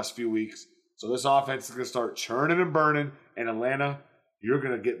over the last few weeks. So this offense is going to start churning and burning. And Atlanta, you're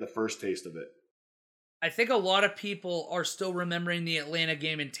going to get the first taste of it. I think a lot of people are still remembering the Atlanta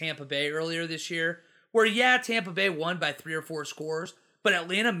game in Tampa Bay earlier this year, where, yeah, Tampa Bay won by 3 or 4 scores, but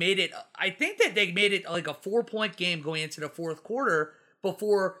Atlanta made it, I think that they made it like a 4-point game going into the fourth quarter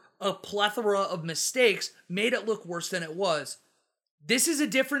before a plethora of mistakes made it look worse than it was. This is a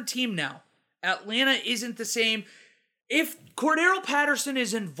different team now. Atlanta isn't the same. If Cordero Patterson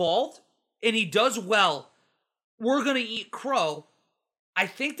is involved and he does well, we're going to eat crow. I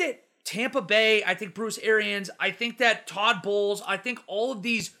think that Tampa Bay, I think Bruce Arians, I think that Todd Bowles, I think all of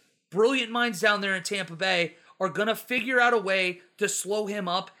these brilliant minds down there in Tampa Bay are going to figure out a way to slow him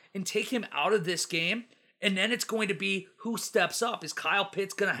up and take him out of this game. And then it's going to be who steps up. Is Kyle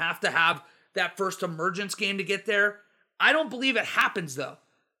Pitts going to have that first emergence game to get there? I don't believe it happens, though.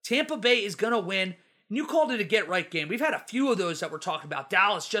 Tampa Bay is going to win. And you called it a get-right game. We've had a few of those that we're talking about.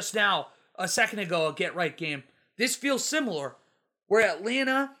 Dallas just now, a second ago, a get-right game. This feels similar, where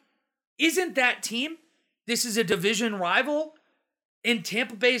Atlanta isn't that team. This is a division rival, and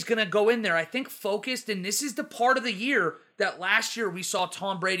Tampa Bay is going to go in there, I think, focused, and this is the part of the year that last year we saw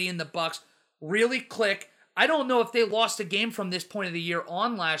Tom Brady and the Bucs really click. I don't know if they lost a game from this point of the year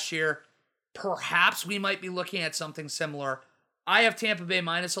on last year. Perhaps we might be looking at something similar. I have Tampa Bay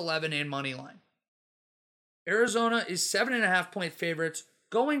minus 11 and money line. Arizona is 7.5-point favorites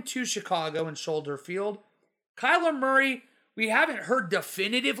going to Chicago in Soldier Field. Kyler Murray, we haven't heard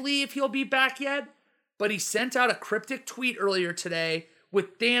definitively if he'll be back yet, but he sent out a cryptic tweet earlier today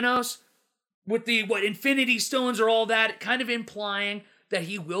with Thanos, with the Infinity Stones or all that, kind of implying that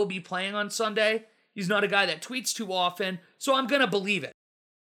he will be playing on Sunday. He's not a guy that tweets too often, so I'm going to believe it.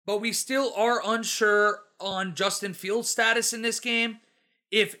 But we still are unsure on Justin Fields' status in this game.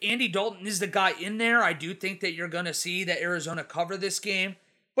 If Andy Dalton is the guy in there, I do think that you're going to see that Arizona cover this game.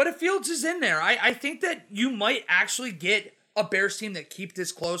 But if Fields is in there, I think that you might actually get a Bears team that keep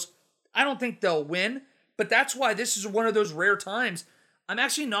this close. I don't think they'll win, But that's why this is one of those rare times. I'm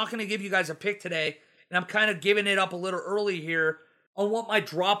actually not going to give you guys a pick today, and I'm kind of giving it up a little early here on what my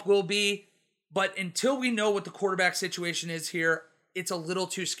drop will be. But until we know what the quarterback situation is here, it's a little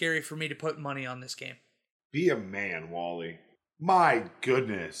too scary for me to put money on this game. Be a man, Wally. My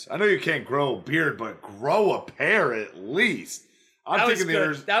goodness. I know you can't grow a beard, but grow a pair at least. That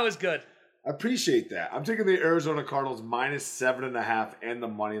was good. I appreciate that. I'm taking the Arizona Cardinals minus 7.5 and the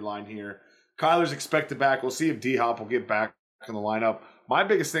money line here. Kyler's expected back. We'll see if D-Hop will get back in the lineup. My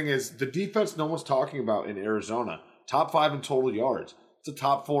biggest thing is the defense no one's talking about in Arizona. Top 5 in total yards. It's a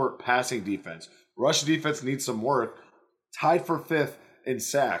top 4 passing defense. Rush defense needs some work. Tied for 5th in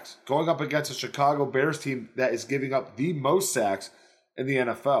sacks. Going up against a Chicago Bears team that is giving up the most sacks in the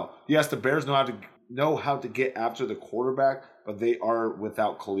NFL. Yes, the Bears know how to get after the quarterback, but they are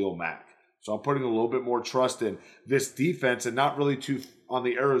without Khalil Mack. So I'm putting a little bit more trust in this defense and not really too on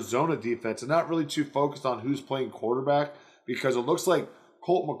the Arizona defense and not really too focused on who's playing quarterback because it looks like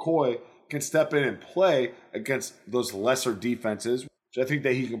Colt McCoy can step in and play against those lesser defenses. Which I think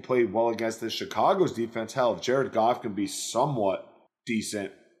that he can play well against this Chicago's defense. Hell, if Jared Goff can be somewhat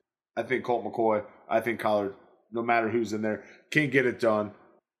decent, I think Colt McCoy, I think Kyler, no matter who's in there, can get it done.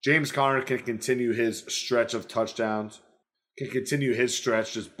 James Conner can continue his stretch of touchdowns. Can continue his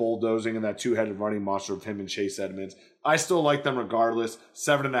stretch just bulldozing in that two-headed running monster of him and Chase Edmonds. I still like them regardless.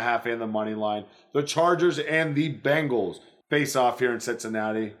 7.5 and the money line. The Chargers and the Bengals face off here in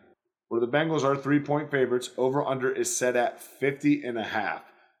Cincinnati, where the Bengals are 3-point favorites. Over-under is set at 50.5.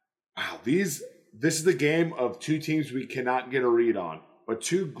 Wow, this is the game of two teams we cannot get a read on, but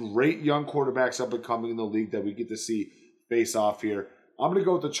two great young quarterbacks up and coming in the league that we get to see face off here. I'm going to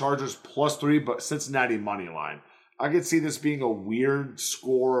go with the Chargers +3, but Cincinnati money line. I could see this being a weird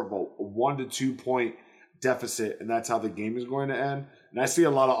score of a 1 to 2 point deficit, and that's how the game is going to end. And I see a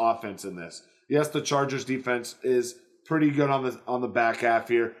lot of offense in this. Yes, the Chargers defense is pretty good on the back half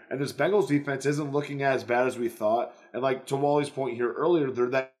here, and this Bengals defense isn't looking as bad as we thought. And like to Wally's point here earlier, they're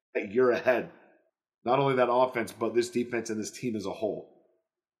that year ahead. Not only that offense, but this defense and this team as a whole.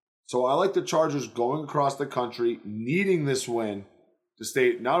 So I like the Chargers going across the country, needing this win to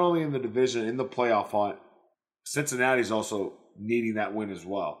stay not only in the division, in the playoff hunt. Cincinnati's also needing that win as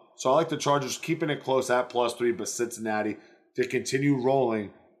well. So I like the Chargers keeping it close at +3, but Cincinnati to continue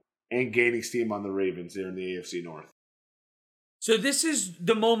rolling and gaining steam on the Ravens there in the AFC North. So this is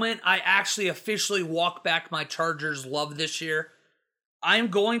the moment I actually officially walk back my Chargers love this year. I'm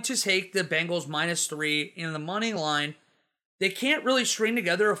going to take the Bengals -3 in the money line. They can't really string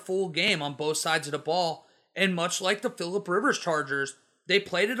together a full game on both sides of the ball. And much like the Phillip Rivers Chargers, they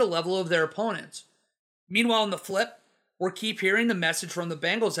played at a level of their opponents. Meanwhile, on the flip, we'll keep hearing the message from the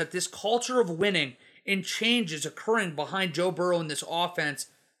Bengals that this culture of winning and change is occurring behind Joe Burrow in this offense.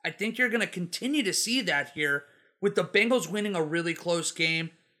 I think you're going to continue to see that here with the Bengals winning a really close game.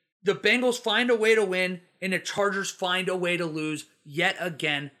 The Bengals find a way to win, and the Chargers find a way to lose. Yet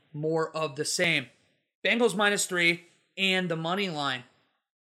again, more of the same. Bengals -3 and the money line.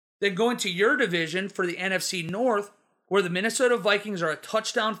 Then going to your division for the NFC North, where the Minnesota Vikings are a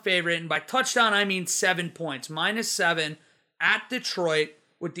touchdown favorite, and by touchdown I mean 7 points, -7 at Detroit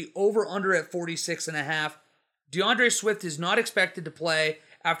with the over-under at 46.5. DeAndre Swift is not expected to play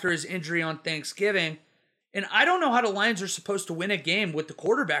after his injury on Thanksgiving, and I don't know how the Lions are supposed to win a game with the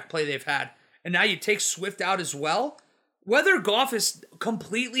quarterback play they've had, and now you take Swift out as well? Whether Goff is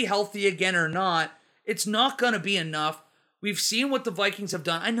completely healthy again or not, it's not going to be enough. We've seen what the Vikings have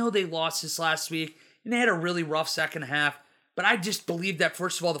done. I know they lost this last week, and they had a really rough second half. But I just believe that,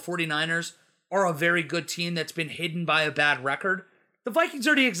 first of all, the 49ers are a very good team that's been hidden by a bad record. The Vikings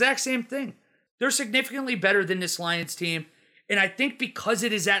are the exact same thing. They're significantly better than this Lions team. And I think because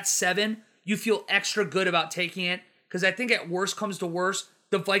it is at 7, you feel extra good about taking it. Because I think at worst comes to worst,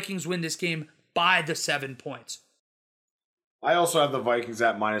 the Vikings win this game by the 7 points. I also have the Vikings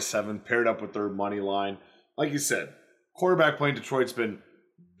at -7, paired up with their money line. Like you said, quarterback play in Detroit's been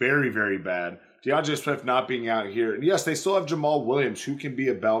very, very bad. DeAndre Swift not being out here. And yes, they still have Jamal Williams, who can be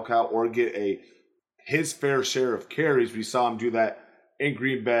a bell cow or get his fair share of carries. We saw him do that in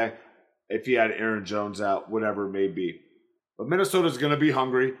Green Bay if he had Aaron Jones out, whatever it may be. But Minnesota's going to be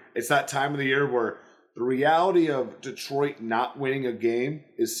hungry. It's that time of the year where the reality of Detroit not winning a game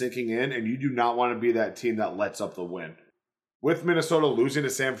is sinking in, and you do not want to be that team that lets up the win. With Minnesota losing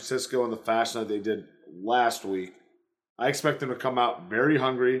to San Francisco in the fashion that they did last week, I expect them to come out very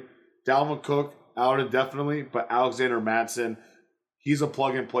hungry. Dalvin Cook out indefinitely, but Alexander Mattison, he's a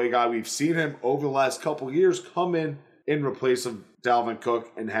plug-and-play guy. We've seen him over the last couple of years come in replace of Dalvin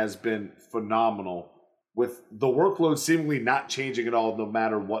Cook and has been phenomenal with the workload seemingly not changing at all no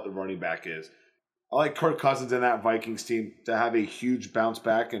matter what the running back is. I like Kirk Cousins and that Vikings team to have a huge bounce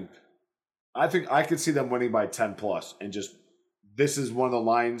back, and I think I could see them winning by 10 plus. And just this is one of the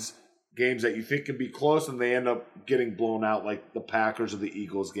Lions games that you think can be close, and they end up getting blown out like the Packers or the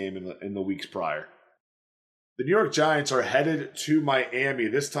Eagles game in the weeks prior. The New York Giants are headed to Miami,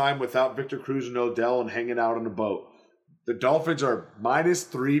 this time without Victor Cruz and Odell and hanging out on a boat. The Dolphins are minus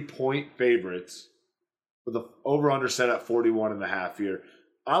 3-point favorites with the over-under set at 41.5 here.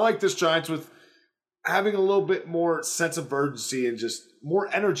 I like this Giants with having a little bit more sense of urgency and just more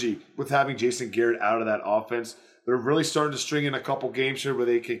energy with having Jason Garrett out of that offense. They're really starting to string in a couple games here where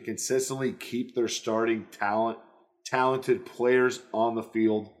they can consistently keep their starting talented players on the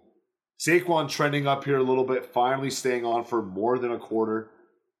field. Saquon trending up here a little bit, finally staying on for more than a quarter.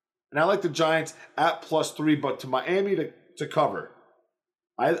 And I like the Giants at +3, but to Miami to cover.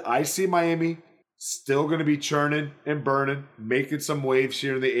 I see Miami still going to be churning and burning, making some waves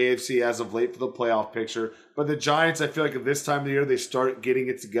here in the AFC as of late for the playoff picture. But the Giants, I feel like at this time of the year, they start getting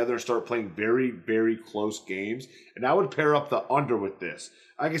it together and start playing very, very close games. And I would pair up the under with this.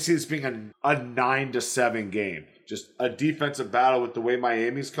 I can see this being a 9-7 game. Just a defensive battle with the way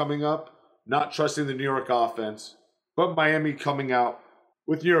Miami's coming up. Not trusting the New York offense. But Miami coming out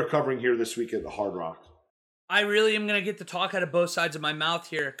with New York covering here this week at the Hard Rock. I really am going to get the talk out of both sides of my mouth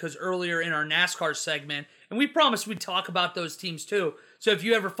here because earlier in our NASCAR segment, and we promised we'd talk about those teams too. So if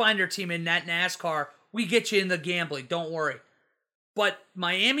you ever find your team in that NASCAR, we get you in the gambling. Don't worry. But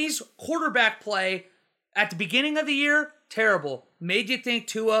Miami's quarterback play at the beginning of the year, terrible. Made you think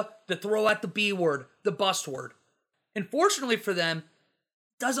Tua, the throw at the B word, the bust word. And fortunately for them,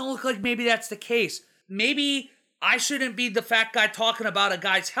 doesn't look like maybe that's the case. Maybe I shouldn't be the fat guy talking about a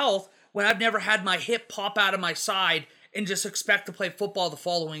guy's health when I've never had my hip pop out of my side and just expect to play football the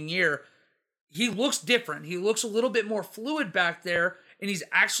following year. He looks different. He looks a little bit more fluid back there, and he's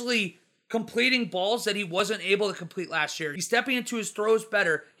actually completing balls that he wasn't able to complete last year. He's stepping into his throws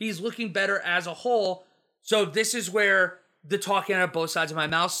better. He's looking better as a whole. So this is where the talking out of both sides of my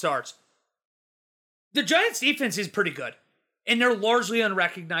mouth starts. The Giants' defense is pretty good, and they're largely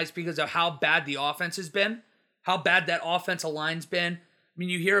unrecognized because of how bad the offense has been, how bad that offensive line's been. I mean,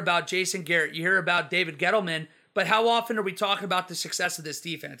 you hear about Jason Garrett, you hear about David Gettleman, but how often are we talking about the success of this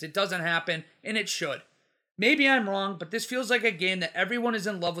defense? It doesn't happen, and it should. Maybe I'm wrong, but this feels like a game that everyone is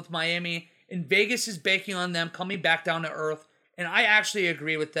in love with Miami, and Vegas is banking on them coming back down to earth, and I actually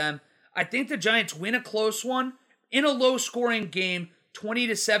agree with them. I think the Giants win a close one in a low-scoring game,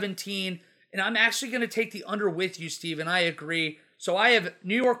 20-17, and I'm actually going to take the under with you, Steve, and I agree. So I have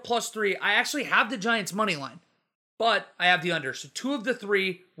New York +3. I actually have the Giants' money line. But I have the under. So 2 of the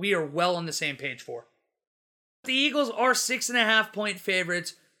 3 we are well on the same page for. The Eagles are 6.5-point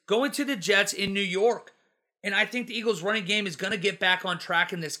favorites going to the Jets in New York. And I think the Eagles' running game is going to get back on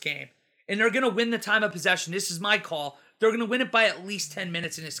track in this game. And they're going to win the time of possession. This is my call. They're going to win it by at least 10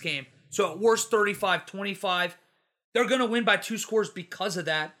 minutes in this game. So at worst 35-25. They're going to win by 2 scores because of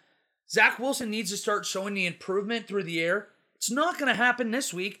that. Zach Wilson needs to start showing the improvement through the air. It's not going to happen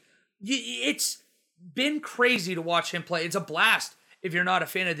this week. It's been crazy to watch him play. It's a blast if you're not a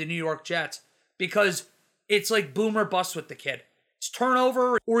fan of the New York Jets because it's like boom or bust with the kid. It's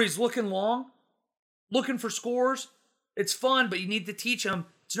turnover or he's looking long, looking for scores. It's fun, but you need to teach him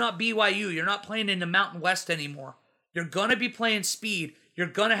it's not BYU. You're not playing in the Mountain West anymore. You're going to be playing speed. You're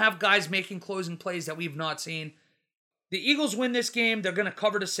going to have guys making closing plays that we've not seen. The Eagles win this game. They're going to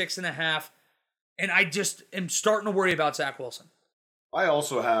cover to 6.5. And I just am starting to worry about Zach Wilson. I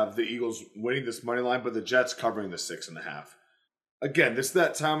also have the Eagles winning this money line, but the Jets covering the 6.5. Again, this is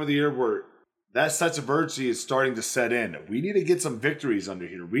that time of the year where that sense of urgency is starting to set in. We need to get some victories under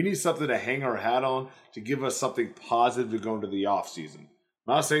here. We need something to hang our hat on to give us something positive to go into the offseason.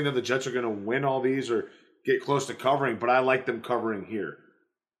 I'm not saying that the Jets are going to win all these or get close to covering, but I like them covering here.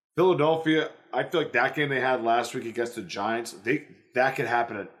 Philadelphia, I feel like that game they had last week against the Giants, that could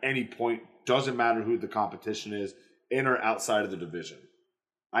happen at any point. Doesn't matter who the competition is, in or outside of the division.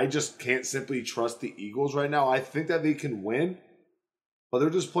 I just can't simply trust the Eagles right now. I think that they can win, but they're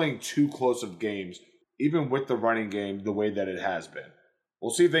just playing too close of games, even with the running game the way that it has been.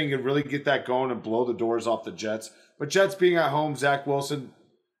 We'll see if they can really get that going and blow the doors off the Jets. But Jets being at home, Zach Wilson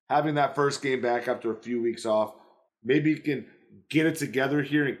having that first game back after a few weeks off, maybe he can get it together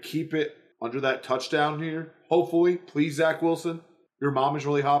here and keep it under that touchdown here. Hopefully. Please, Zach Wilson. Your mom is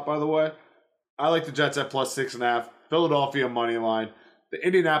really hot, by the way. I like the Jets at +6.5. Philadelphia money line. The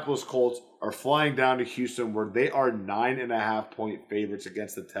Indianapolis Colts are flying down to Houston where they are 9.5-point favorites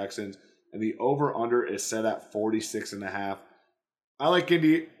against the Texans. And the over-under is set at 46.5. I like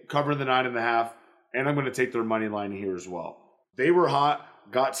Indy covering the 9.5. And I'm going to take their money line here as well. They were hot,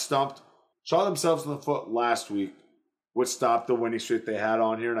 got stumped shot themselves in the foot last week, which stopped the winning streak they had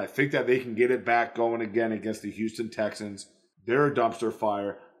on here. And I think that they can get it back going again against the Houston Texans. They're a dumpster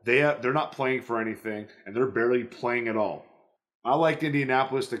fire. They're not playing for anything, and they're barely playing at all. I like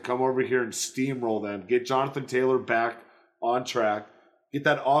Indianapolis to come over here and steamroll them, get Jonathan Taylor back on track, get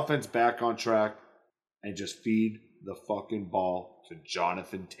that offense back on track, and just feed the fucking ball to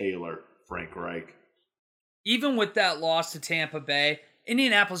Jonathan Taylor, Frank Reich. Even with that loss to Tampa Bay,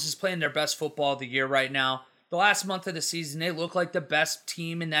 Indianapolis is playing their best football of the year right now. The last month of the season, they look like the best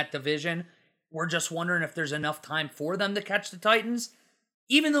team in that division. We're just wondering if there's enough time for them to catch the Titans.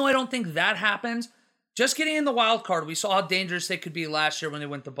 Even though I don't think that happens, just getting in the wild card, we saw how dangerous they could be last year when they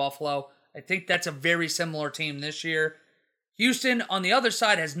went to Buffalo. I think that's a very similar team this year. Houston, on the other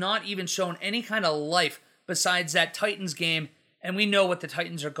side, has not even shown any kind of life besides that Titans game, and we know what the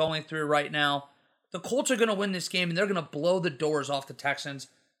Titans are going through right now. The Colts are going to win this game, and they're going to blow the doors off the Texans,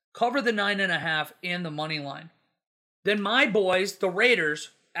 cover the 9.5 and the money line. Then my boys, the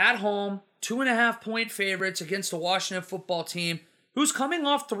Raiders, at home, 2.5-point favorites against the Washington football team, who's coming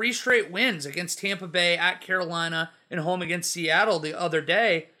off 3 straight wins against Tampa Bay, at Carolina, and home against Seattle the other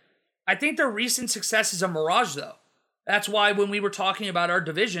day. I think their recent success is a mirage, though. That's why when we were talking about our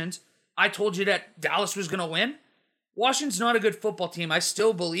divisions, I told you that Dallas was going to win. Washington's not a good football team. I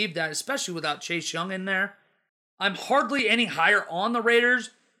still believe that, especially without Chase Young in there. I'm hardly any higher on the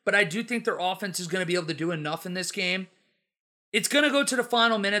Raiders, but I do think their offense is going to be able to do enough in this game. It's going to go to the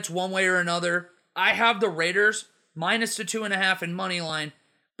final minutes one way or another. I have the Raiders minus the 2.5 in money line,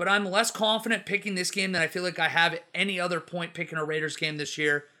 but I'm less confident picking this game than I feel like I have at any other point picking a Raiders game this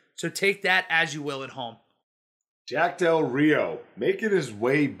year. So take that as you will at home. Jack Del Rio making his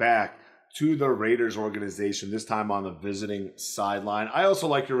way back to the Raiders organization, this time on the visiting sideline. I also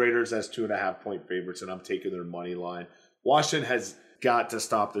like your Raiders as 2.5-point favorites, and I'm taking their money line. Washington has got to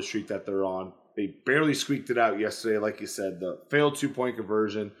stop the streak that they're on. They barely squeaked it out yesterday, like you said, the failed 2-point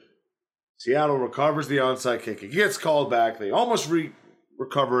conversion. Seattle recovers the onside kick. It gets called back. They almost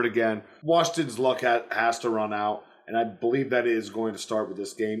recover it again. Washington's luck has to run out, and I believe that is going to start with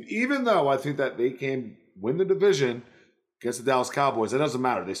this game, even though I think that they can win the division against the Dallas Cowboys. It doesn't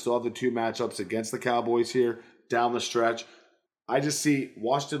matter. They still have the 2 matchups against the Cowboys here down the stretch. I just see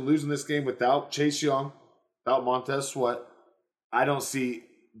Washington losing this game without Chase Young, without Montez Sweat. I don't see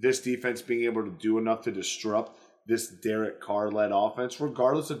this defense being able to do enough to disrupt this Derek Carr-led offense,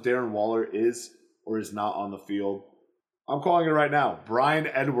 regardless if Darren Waller is or is not on the field. I'm calling it right now. Bryan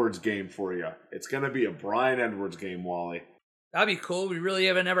Edwards game for you. It's going to be a Bryan Edwards game, Wally. That'd be cool. We really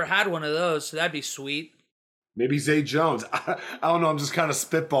haven't ever had one of those, so that'd be sweet. Maybe Zay Jones. I don't know. I'm just kind of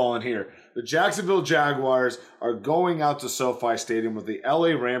spitballing here. The Jacksonville Jaguars are going out to SoFi Stadium with the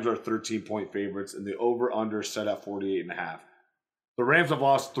LA Rams are 13-point favorites and the over-under set at 48.5. The Rams have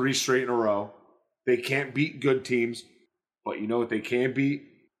lost 3 straight in a row. They can't beat good teams, but you know what they can beat?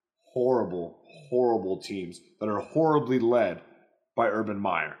 Horrible, horrible teams that are horribly led by Urban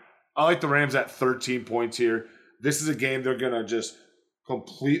Meyer. I like the Rams at 13 points here. This is a game they're going to just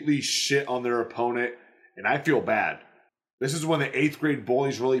completely shit on their opponent. And I feel bad. This is when the 8th grade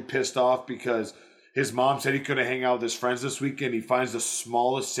bully's really pissed off because his mom said he couldn't hang out with his friends this weekend. He finds the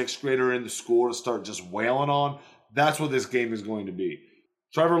smallest 6th grader in the school to start just wailing on. That's what this game is going to be.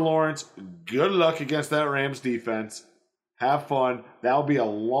 Trevor Lawrence, good luck against that Rams defense. Have fun. That'll be a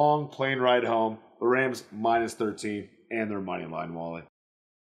long plane ride home. The Rams minus 13 and their money line, Wally.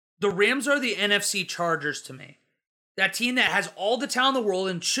 The Rams are the NFC Chargers to me. That team that has all the talent in the world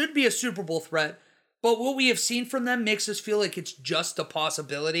and should be a Super Bowl threat. But what we have seen from them makes us feel like it's just a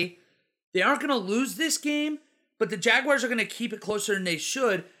possibility. They aren't going to lose this game, but the Jaguars are going to keep it closer than they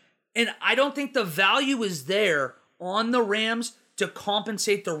should. And I don't think the value is there on the Rams to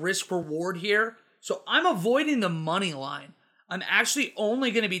compensate the risk reward here. So I'm avoiding the money line. I'm actually only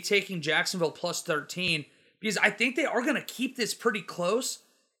going to be taking Jacksonville plus 13 because I think they are going to keep this pretty close.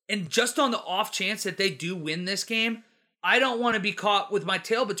 And just on the off chance that they do win this game, I don't want to be caught with my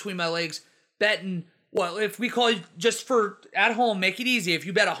tail between my legs betting, well, if we call it just for at home, make it easy. If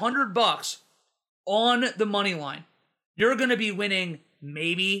you bet $100 on the money line, you're going to be winning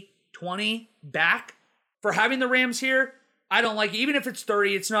maybe 20 back for having the Rams here. I don't like it. Even if it's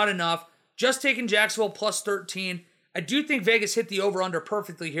 30, it's not enough. Just taking Jacksonville plus 13. I do think Vegas hit the over-under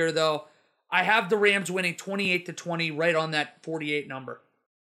perfectly here, though. I have the Rams winning 28-20, right on that 48 number.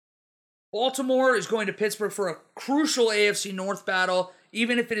 Baltimore is going to Pittsburgh for a crucial AFC North battle,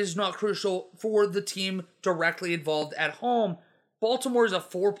 even if it is not crucial for the team directly involved at home. Baltimore is a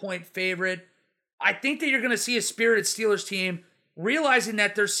 4-point favorite. I think that you're going to see a spirited Steelers team realizing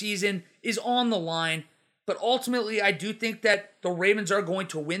that their season is on the line, but ultimately I do think that the Ravens are going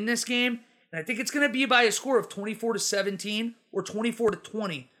to win this game, And I think it's going to be by a score of 24-17 or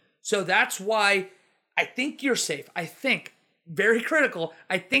 24-20. So that's why I think you're safe. I think, very critical,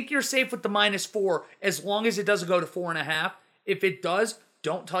 I think you're safe with the -4 as long as it doesn't go to 4.5. If it does,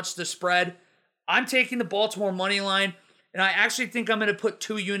 don't touch the spread. I'm taking the Baltimore money line, and I actually think I'm going to put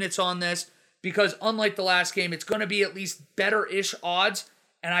 2 units on this because unlike the last game, it's going to be at least better-ish odds,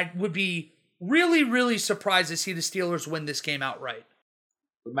 and I would be really, really surprised to see the Steelers win this game outright.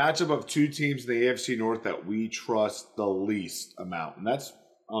 The matchup of 2 teams in the AFC North that we trust the least amount, and that's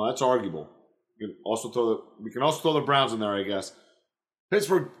arguable. We can also throw the Browns in there, I guess.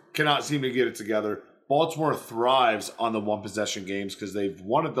 Pittsburgh cannot seem to get it together. Baltimore thrives on the one-possession games because they've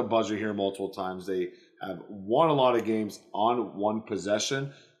won at the buzzer here multiple times. They have won a lot of games on one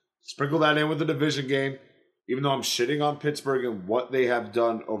possession. Sprinkle that in with the division game. Even though I'm shitting on Pittsburgh and what they have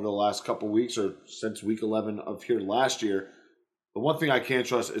done over the last couple weeks or since week 11 of here last year, the one thing I can't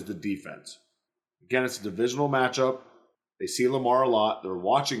trust is the defense. Again, it's a divisional matchup. They see Lamar a lot. They're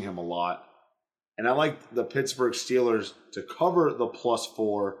watching him a lot. And I like the Pittsburgh Steelers to cover the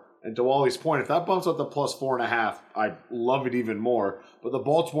 +4. And to Wally's point, if that bumps up to +4.5, I'd love it even more. But the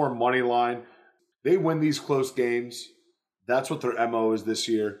Baltimore money line, they win these close games. That's what their MO is this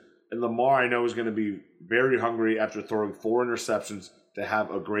year. And Lamar, I know, is going to be very hungry after throwing 4 interceptions to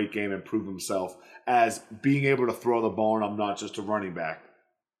have a great game and prove himself as being able to throw the ball, and I'm not just a running back,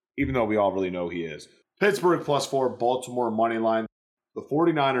 even though we all really know he is. Pittsburgh +4, Baltimore money line. The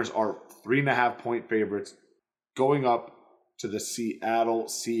 49ers are 3.5-point favorites going up to the Seattle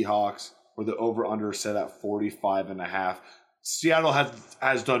Seahawks, where the over-under is set at 45.5. Seattle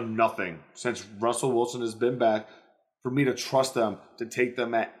has done nothing since Russell Wilson has been back for me to trust them to take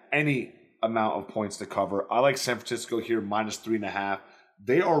them at any amount of points to cover. I like San Francisco here -3.5.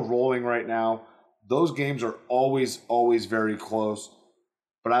 They are rolling right now. Those games are always very close.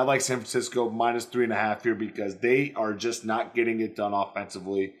 But I like San Francisco -3.5 here because they are just not getting it done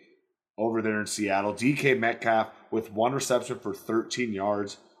offensively over there in Seattle. DK Metcalf with 1 reception for 13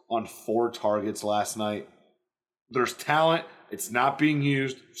 yards on 4 targets last night. There's talent. It's not being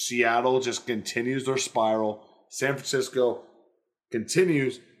used. Seattle just continues their spiral. San Francisco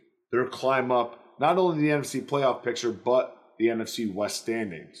continues their climb up, not only the NFC playoff picture, but the NFC West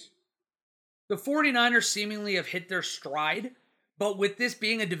standings. The 49ers seemingly have hit their stride, but with this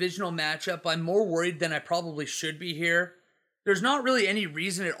being a divisional matchup, I'm more worried than I probably should be here. There's not really any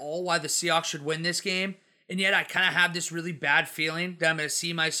reason at all why the Seahawks should win this game, and yet I kind of have this really bad feeling that I'm going to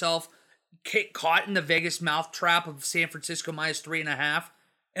see myself caught in the Vegas mouthtrap of San Francisco -3.5,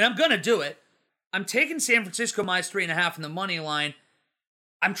 and I'm going to do it. I'm taking San Francisco -3.5 in the money line.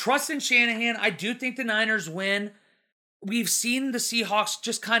 I'm trusting Shanahan. I do think the Niners win. We've seen the Seahawks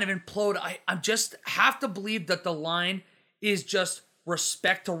just kind of implode. I just have to believe that the line is just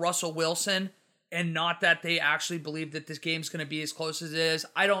respect to Russell Wilson and not that they actually believe that this game's going to be as close as it is.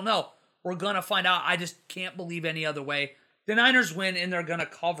 I don't know. We're going to find out. I just can't believe any other way. The Niners win and they're going to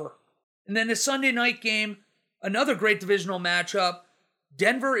cover. And then the Sunday night game, another great divisional matchup.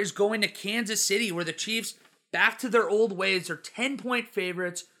 Denver is going to Kansas City where the Chiefs, back to their old ways, are 10-point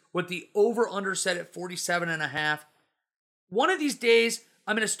favorites with the over-under set at 47.5. One of these days,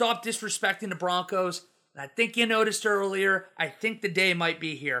 I'm going to stop disrespecting the Broncos. And I think you noticed earlier, I think the day might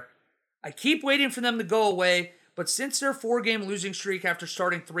be here. I keep waiting for them to go away, but since their 4-game losing streak after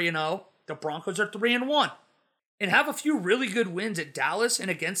starting 3-0, the Broncos are 3-1. And have a few really good wins at Dallas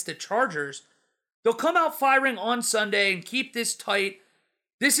and against the Chargers. They'll come out firing on Sunday and keep this tight.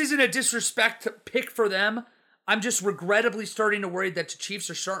 This isn't a disrespect pick for them. I'm just regrettably starting to worry that the Chiefs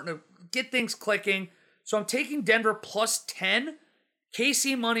are starting to get things clicking. So I'm taking Denver +10,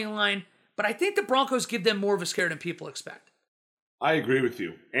 KC money line, but I think the Broncos give them more of a scare than people expect. I agree with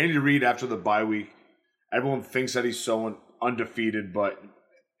you. Andy Reid, after the bye week, everyone thinks that he's so undefeated, but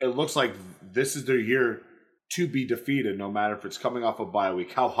it looks like this is their year to be defeated, no matter if it's coming off a bye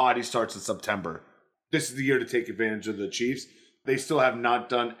week, how hot he starts in September. This is the year to take advantage of the Chiefs. They still have not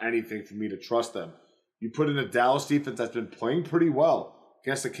done anything for me to trust them. You put in a Dallas defense that's been playing pretty well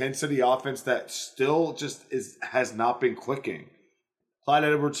against a Kansas City offense that still just has not been clicking. Clyde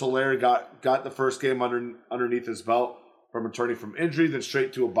Edwards-Helaire got the first game underneath his belt from returning from injury, then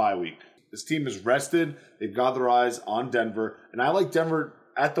straight to a bye week. This team is rested. They've got their eyes on Denver. And I like Denver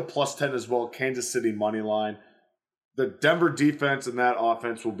at the +10 as well, Kansas City money line. The Denver defense and that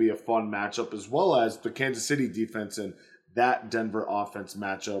offense will be a fun matchup, as well as the Kansas City defense and that Denver offense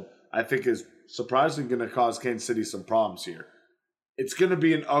matchup, I think is surprisingly going to cause Kansas City some problems here. It's going to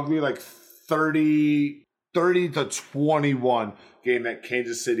be an ugly 30-21 game at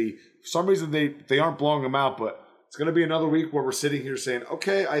Kansas City. For some reason, they aren't blowing them out, but it's going to be another week where we're sitting here saying,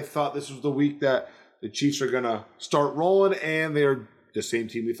 okay, I thought this was the week that the Chiefs are going to start rolling, and they're the same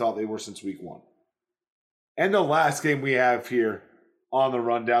team we thought they were since week 1. And the last game we have here on the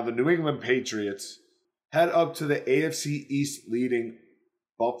rundown, the New England Patriots head up to the AFC East leading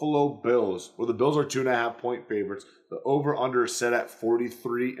Buffalo Bills, where the Bills are 2.5-point favorites. The over-under is set at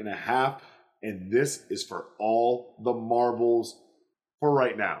 43.5, and this is for all the marbles for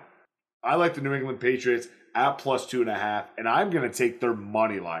right now. I like the New England Patriots at plus 2.5, and I'm going to take their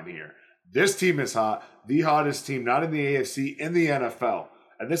money line here. This team is hot, the hottest team, not in the AFC, in the NFL.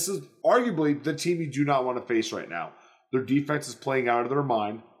 And this is arguably the team you do not want to face right now. Their defense is playing out of their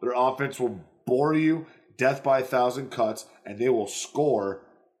mind. Their offense will bore you, death by 1,000 cuts, and they will score.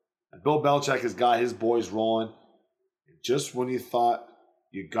 And Bill Belichick has got his boys rolling. And just when you thought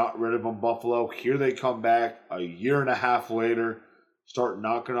you got rid of them, Buffalo, here they come back a year and a half later, start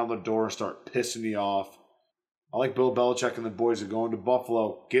knocking on the door, start pissing you off. I like Bill Belichick and the boys are going to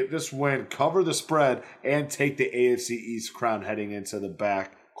Buffalo. Get this win, cover the spread, and take the AFC East crown heading into the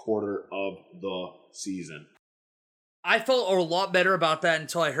back quarter of the season. I felt a lot better about that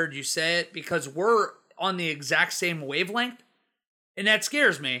until I heard you say it, because we're on the exact same wavelength. And that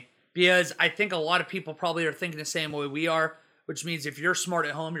scares me, because I think a lot of people probably are thinking the same way we are, which means if you're smart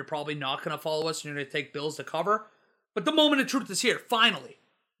at home, you're probably not going to follow us and you're going to take Bills to cover. But the moment of truth is here, finally.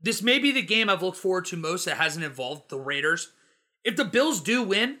 This may be the game I've looked forward to most that hasn't involved the Raiders. If the Bills do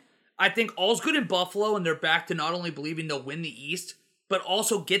win, I think all's good in Buffalo, and they're back to not only believing they'll win the East, but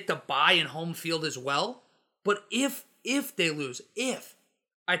also get the bye in home field as well. But if they lose,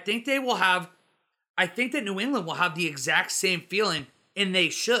 I think that New England will have the exact same feeling, and they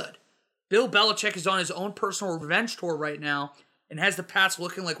should. Bill Belichick is on his own personal revenge tour right now and has the Pats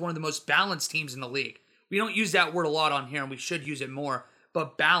looking like one of the most balanced teams in the league. We don't use that word a lot on here, and we should use it more.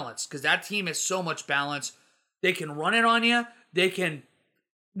 But balance, because that team has so much balance. They can run it on you. They can,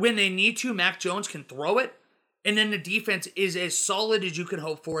 when they need to, Mac Jones can throw it. And then the defense is as solid as you can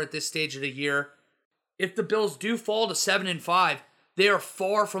hope for at this stage of the year. If the Bills do fall to 7-5, they are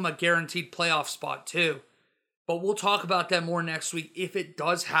far from a guaranteed playoff spot too. But we'll talk about that more next week. If it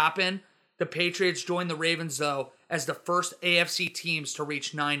does happen, the Patriots join the Ravens, though, as the first AFC teams to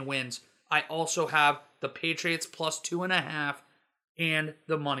reach 9 wins. I also have the Patriots plus 2.5 and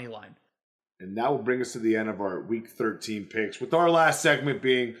the money line. And that will bring us to the end of our Week 13 picks, with our last segment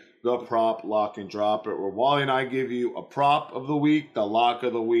being the prop, lock, and drop it, where Wally and I give you a prop of the week, the lock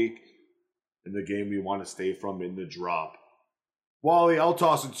of the week, and the game we want to stay from in the drop. Wally, I'll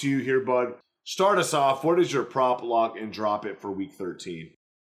toss it to you here, bud. Start us off. What is your prop, lock, and drop it for Week 13?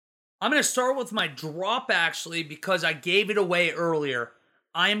 I'm going to start with my drop, actually, because I gave it away earlier.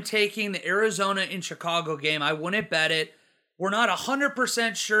 I am taking the Arizona and Chicago game. I wouldn't bet it. We're not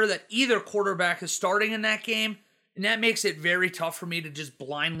 100% sure that either quarterback is starting in that game, and that makes it very tough for me to just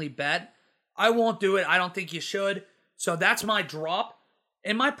blindly bet. I won't do it. I don't think you should. So that's my drop.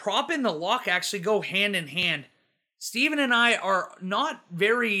 And my prop and the lock actually go hand in hand. Steven and I are not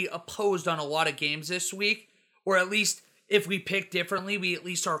very opposed on a lot of games this week, or at least if we pick differently, we at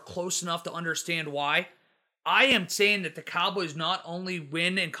least are close enough to understand why. I am saying that the Cowboys not only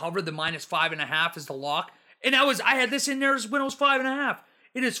win and cover the minus 5.5 as the lock, and I had this in there as when it was 5.5.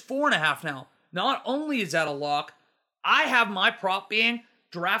 It is 4.5 now. Not only is that a lock, I have my prop being,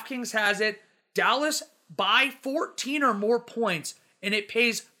 DraftKings has it, Dallas by 14 or more points, and it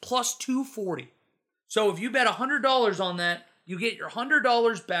pays plus 240. So if you bet $100 on that, you get your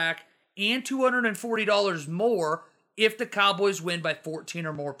 $100 back and $240 more if the Cowboys win by 14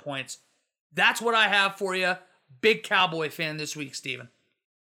 or more points. That's what I have for you. Big Cowboy fan this week, Steven.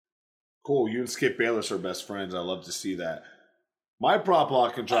 Cool. You and Skip Bayless are best friends. I love to see that. My prop,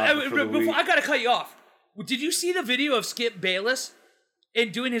 lock, and drop for the week. I got to cut you off. Did you see the video of Skip Bayless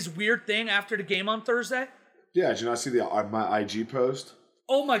and doing his weird thing after the game on Thursday? Yeah, did you not see my IG post?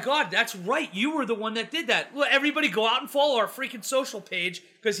 Oh my God, that's right. You were the one that did that. Look, everybody go out and follow our freaking social page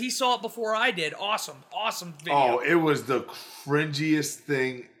because he saw it before I did. Awesome video. Oh, it was the cringiest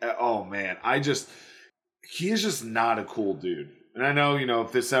thing. Oh man, he is just not a cool dude. And I know,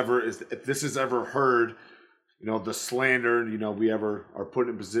 if this is ever heard, the slander, we ever are put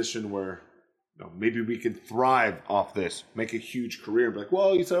in a position where, maybe we can thrive off this, make a huge career. Be like,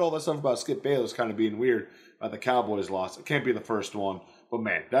 well, you said all that stuff about Skip Bayless kind of being weird about the Cowboys loss. It can't be the first one. But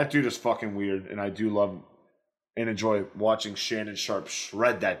man, that dude is fucking weird. And I do love and enjoy watching Shannon Sharpe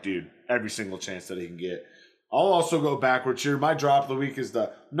shred that dude every single chance that he can get. I'll also go backwards here. My drop of the week is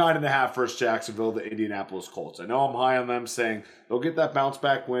the 9.5 versus Jacksonville, the Indianapolis Colts. I know I'm high on them, saying they'll get that bounce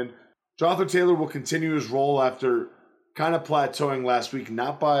back win. Jonathan Taylor will continue his role after kind of plateauing last week,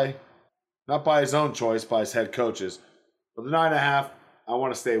 not by Not by his own choice, by his head coaches. But the 9.5, I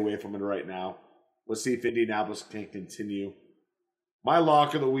want to stay away from it right now. Let's see if Indianapolis can continue. My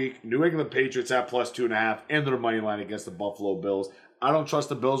lock of the week, New England Patriots at plus 2.5 and their money line against the Buffalo Bills. I don't trust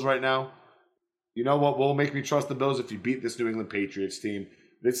the Bills right now. You know what will make me trust the Bills? If you beat this New England Patriots team.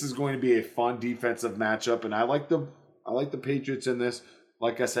 This is going to be a fun defensive matchup, and I like the Patriots in this.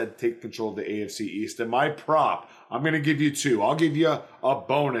 Like I said, take control of the AFC East. And my prop, I'm going to give you two. I'll give you a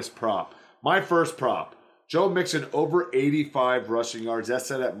bonus prop. My first prop, Joe Mixon over 85 rushing yards. That's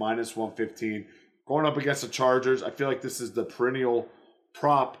set at minus 115. Going up against the Chargers, I feel like this is the perennial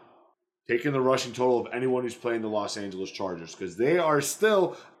prop, taking the rushing total of anyone who's playing the Los Angeles Chargers, because they are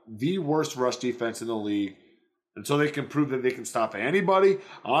still the worst rush defense in the league. Until they can prove that they can stop anybody,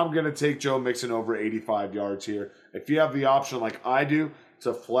 I'm going to take Joe Mixon over 85 yards here. If you have the option like I do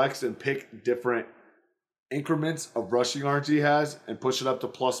to flex and pick different increments of rushing yards he has and push it up to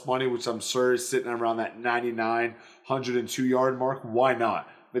plus money, which I'm sure is sitting around that 99, 102 yard mark, why not?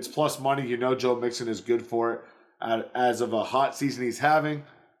 If it's plus money, you know Joe Mixon is good for it. As of a hot season he's having,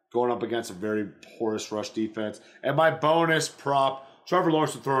 going up against a very porous rush defense. And my bonus prop, Trevor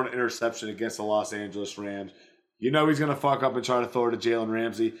Lawrence will throw an interception against the Los Angeles Rams. You know he's going to fuck up and try to throw it to Jalen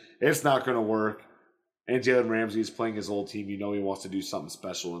Ramsey. It's not going to work. And Jalen Ramsey is playing his old team. You know he wants to do something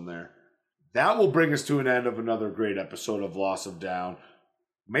special in there. That will bring us to an end of another great episode of Loss of Down.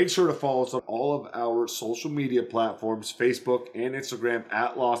 Make sure to follow us on all of our social media platforms, Facebook and Instagram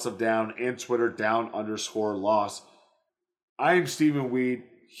at Loss of Down and Twitter _loss. I am Stephen Weed.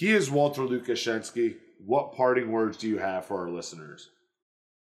 He is Walter Lukashensky. What parting words do you have for our listeners?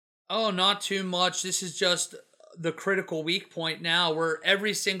 Oh, not too much. This is just the critical week point now where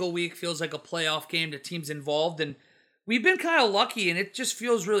every single week feels like a playoff game to teams involved, and we've been kind of lucky, and it just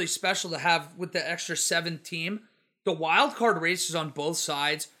feels really special to have with the extra 7th team. The wild card races on both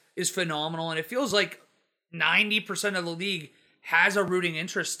sides is phenomenal, and it feels like 90% of the league has a rooting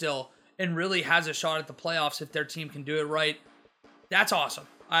interest still and really has a shot at the playoffs if their team can do it right. That's awesome.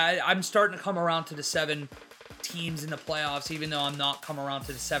 I'm starting to come around to the 7 teams in the playoffs, even though I'm not come around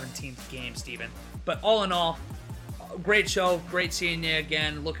to the 17th game, Steven. But all in all, great show. Great seeing you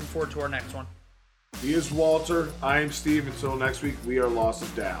again. Looking forward to our next one. He is Walter. I am Steve. Until next week, we are Loss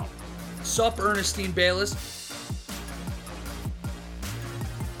of Down. Sup, Ernestine Bayless.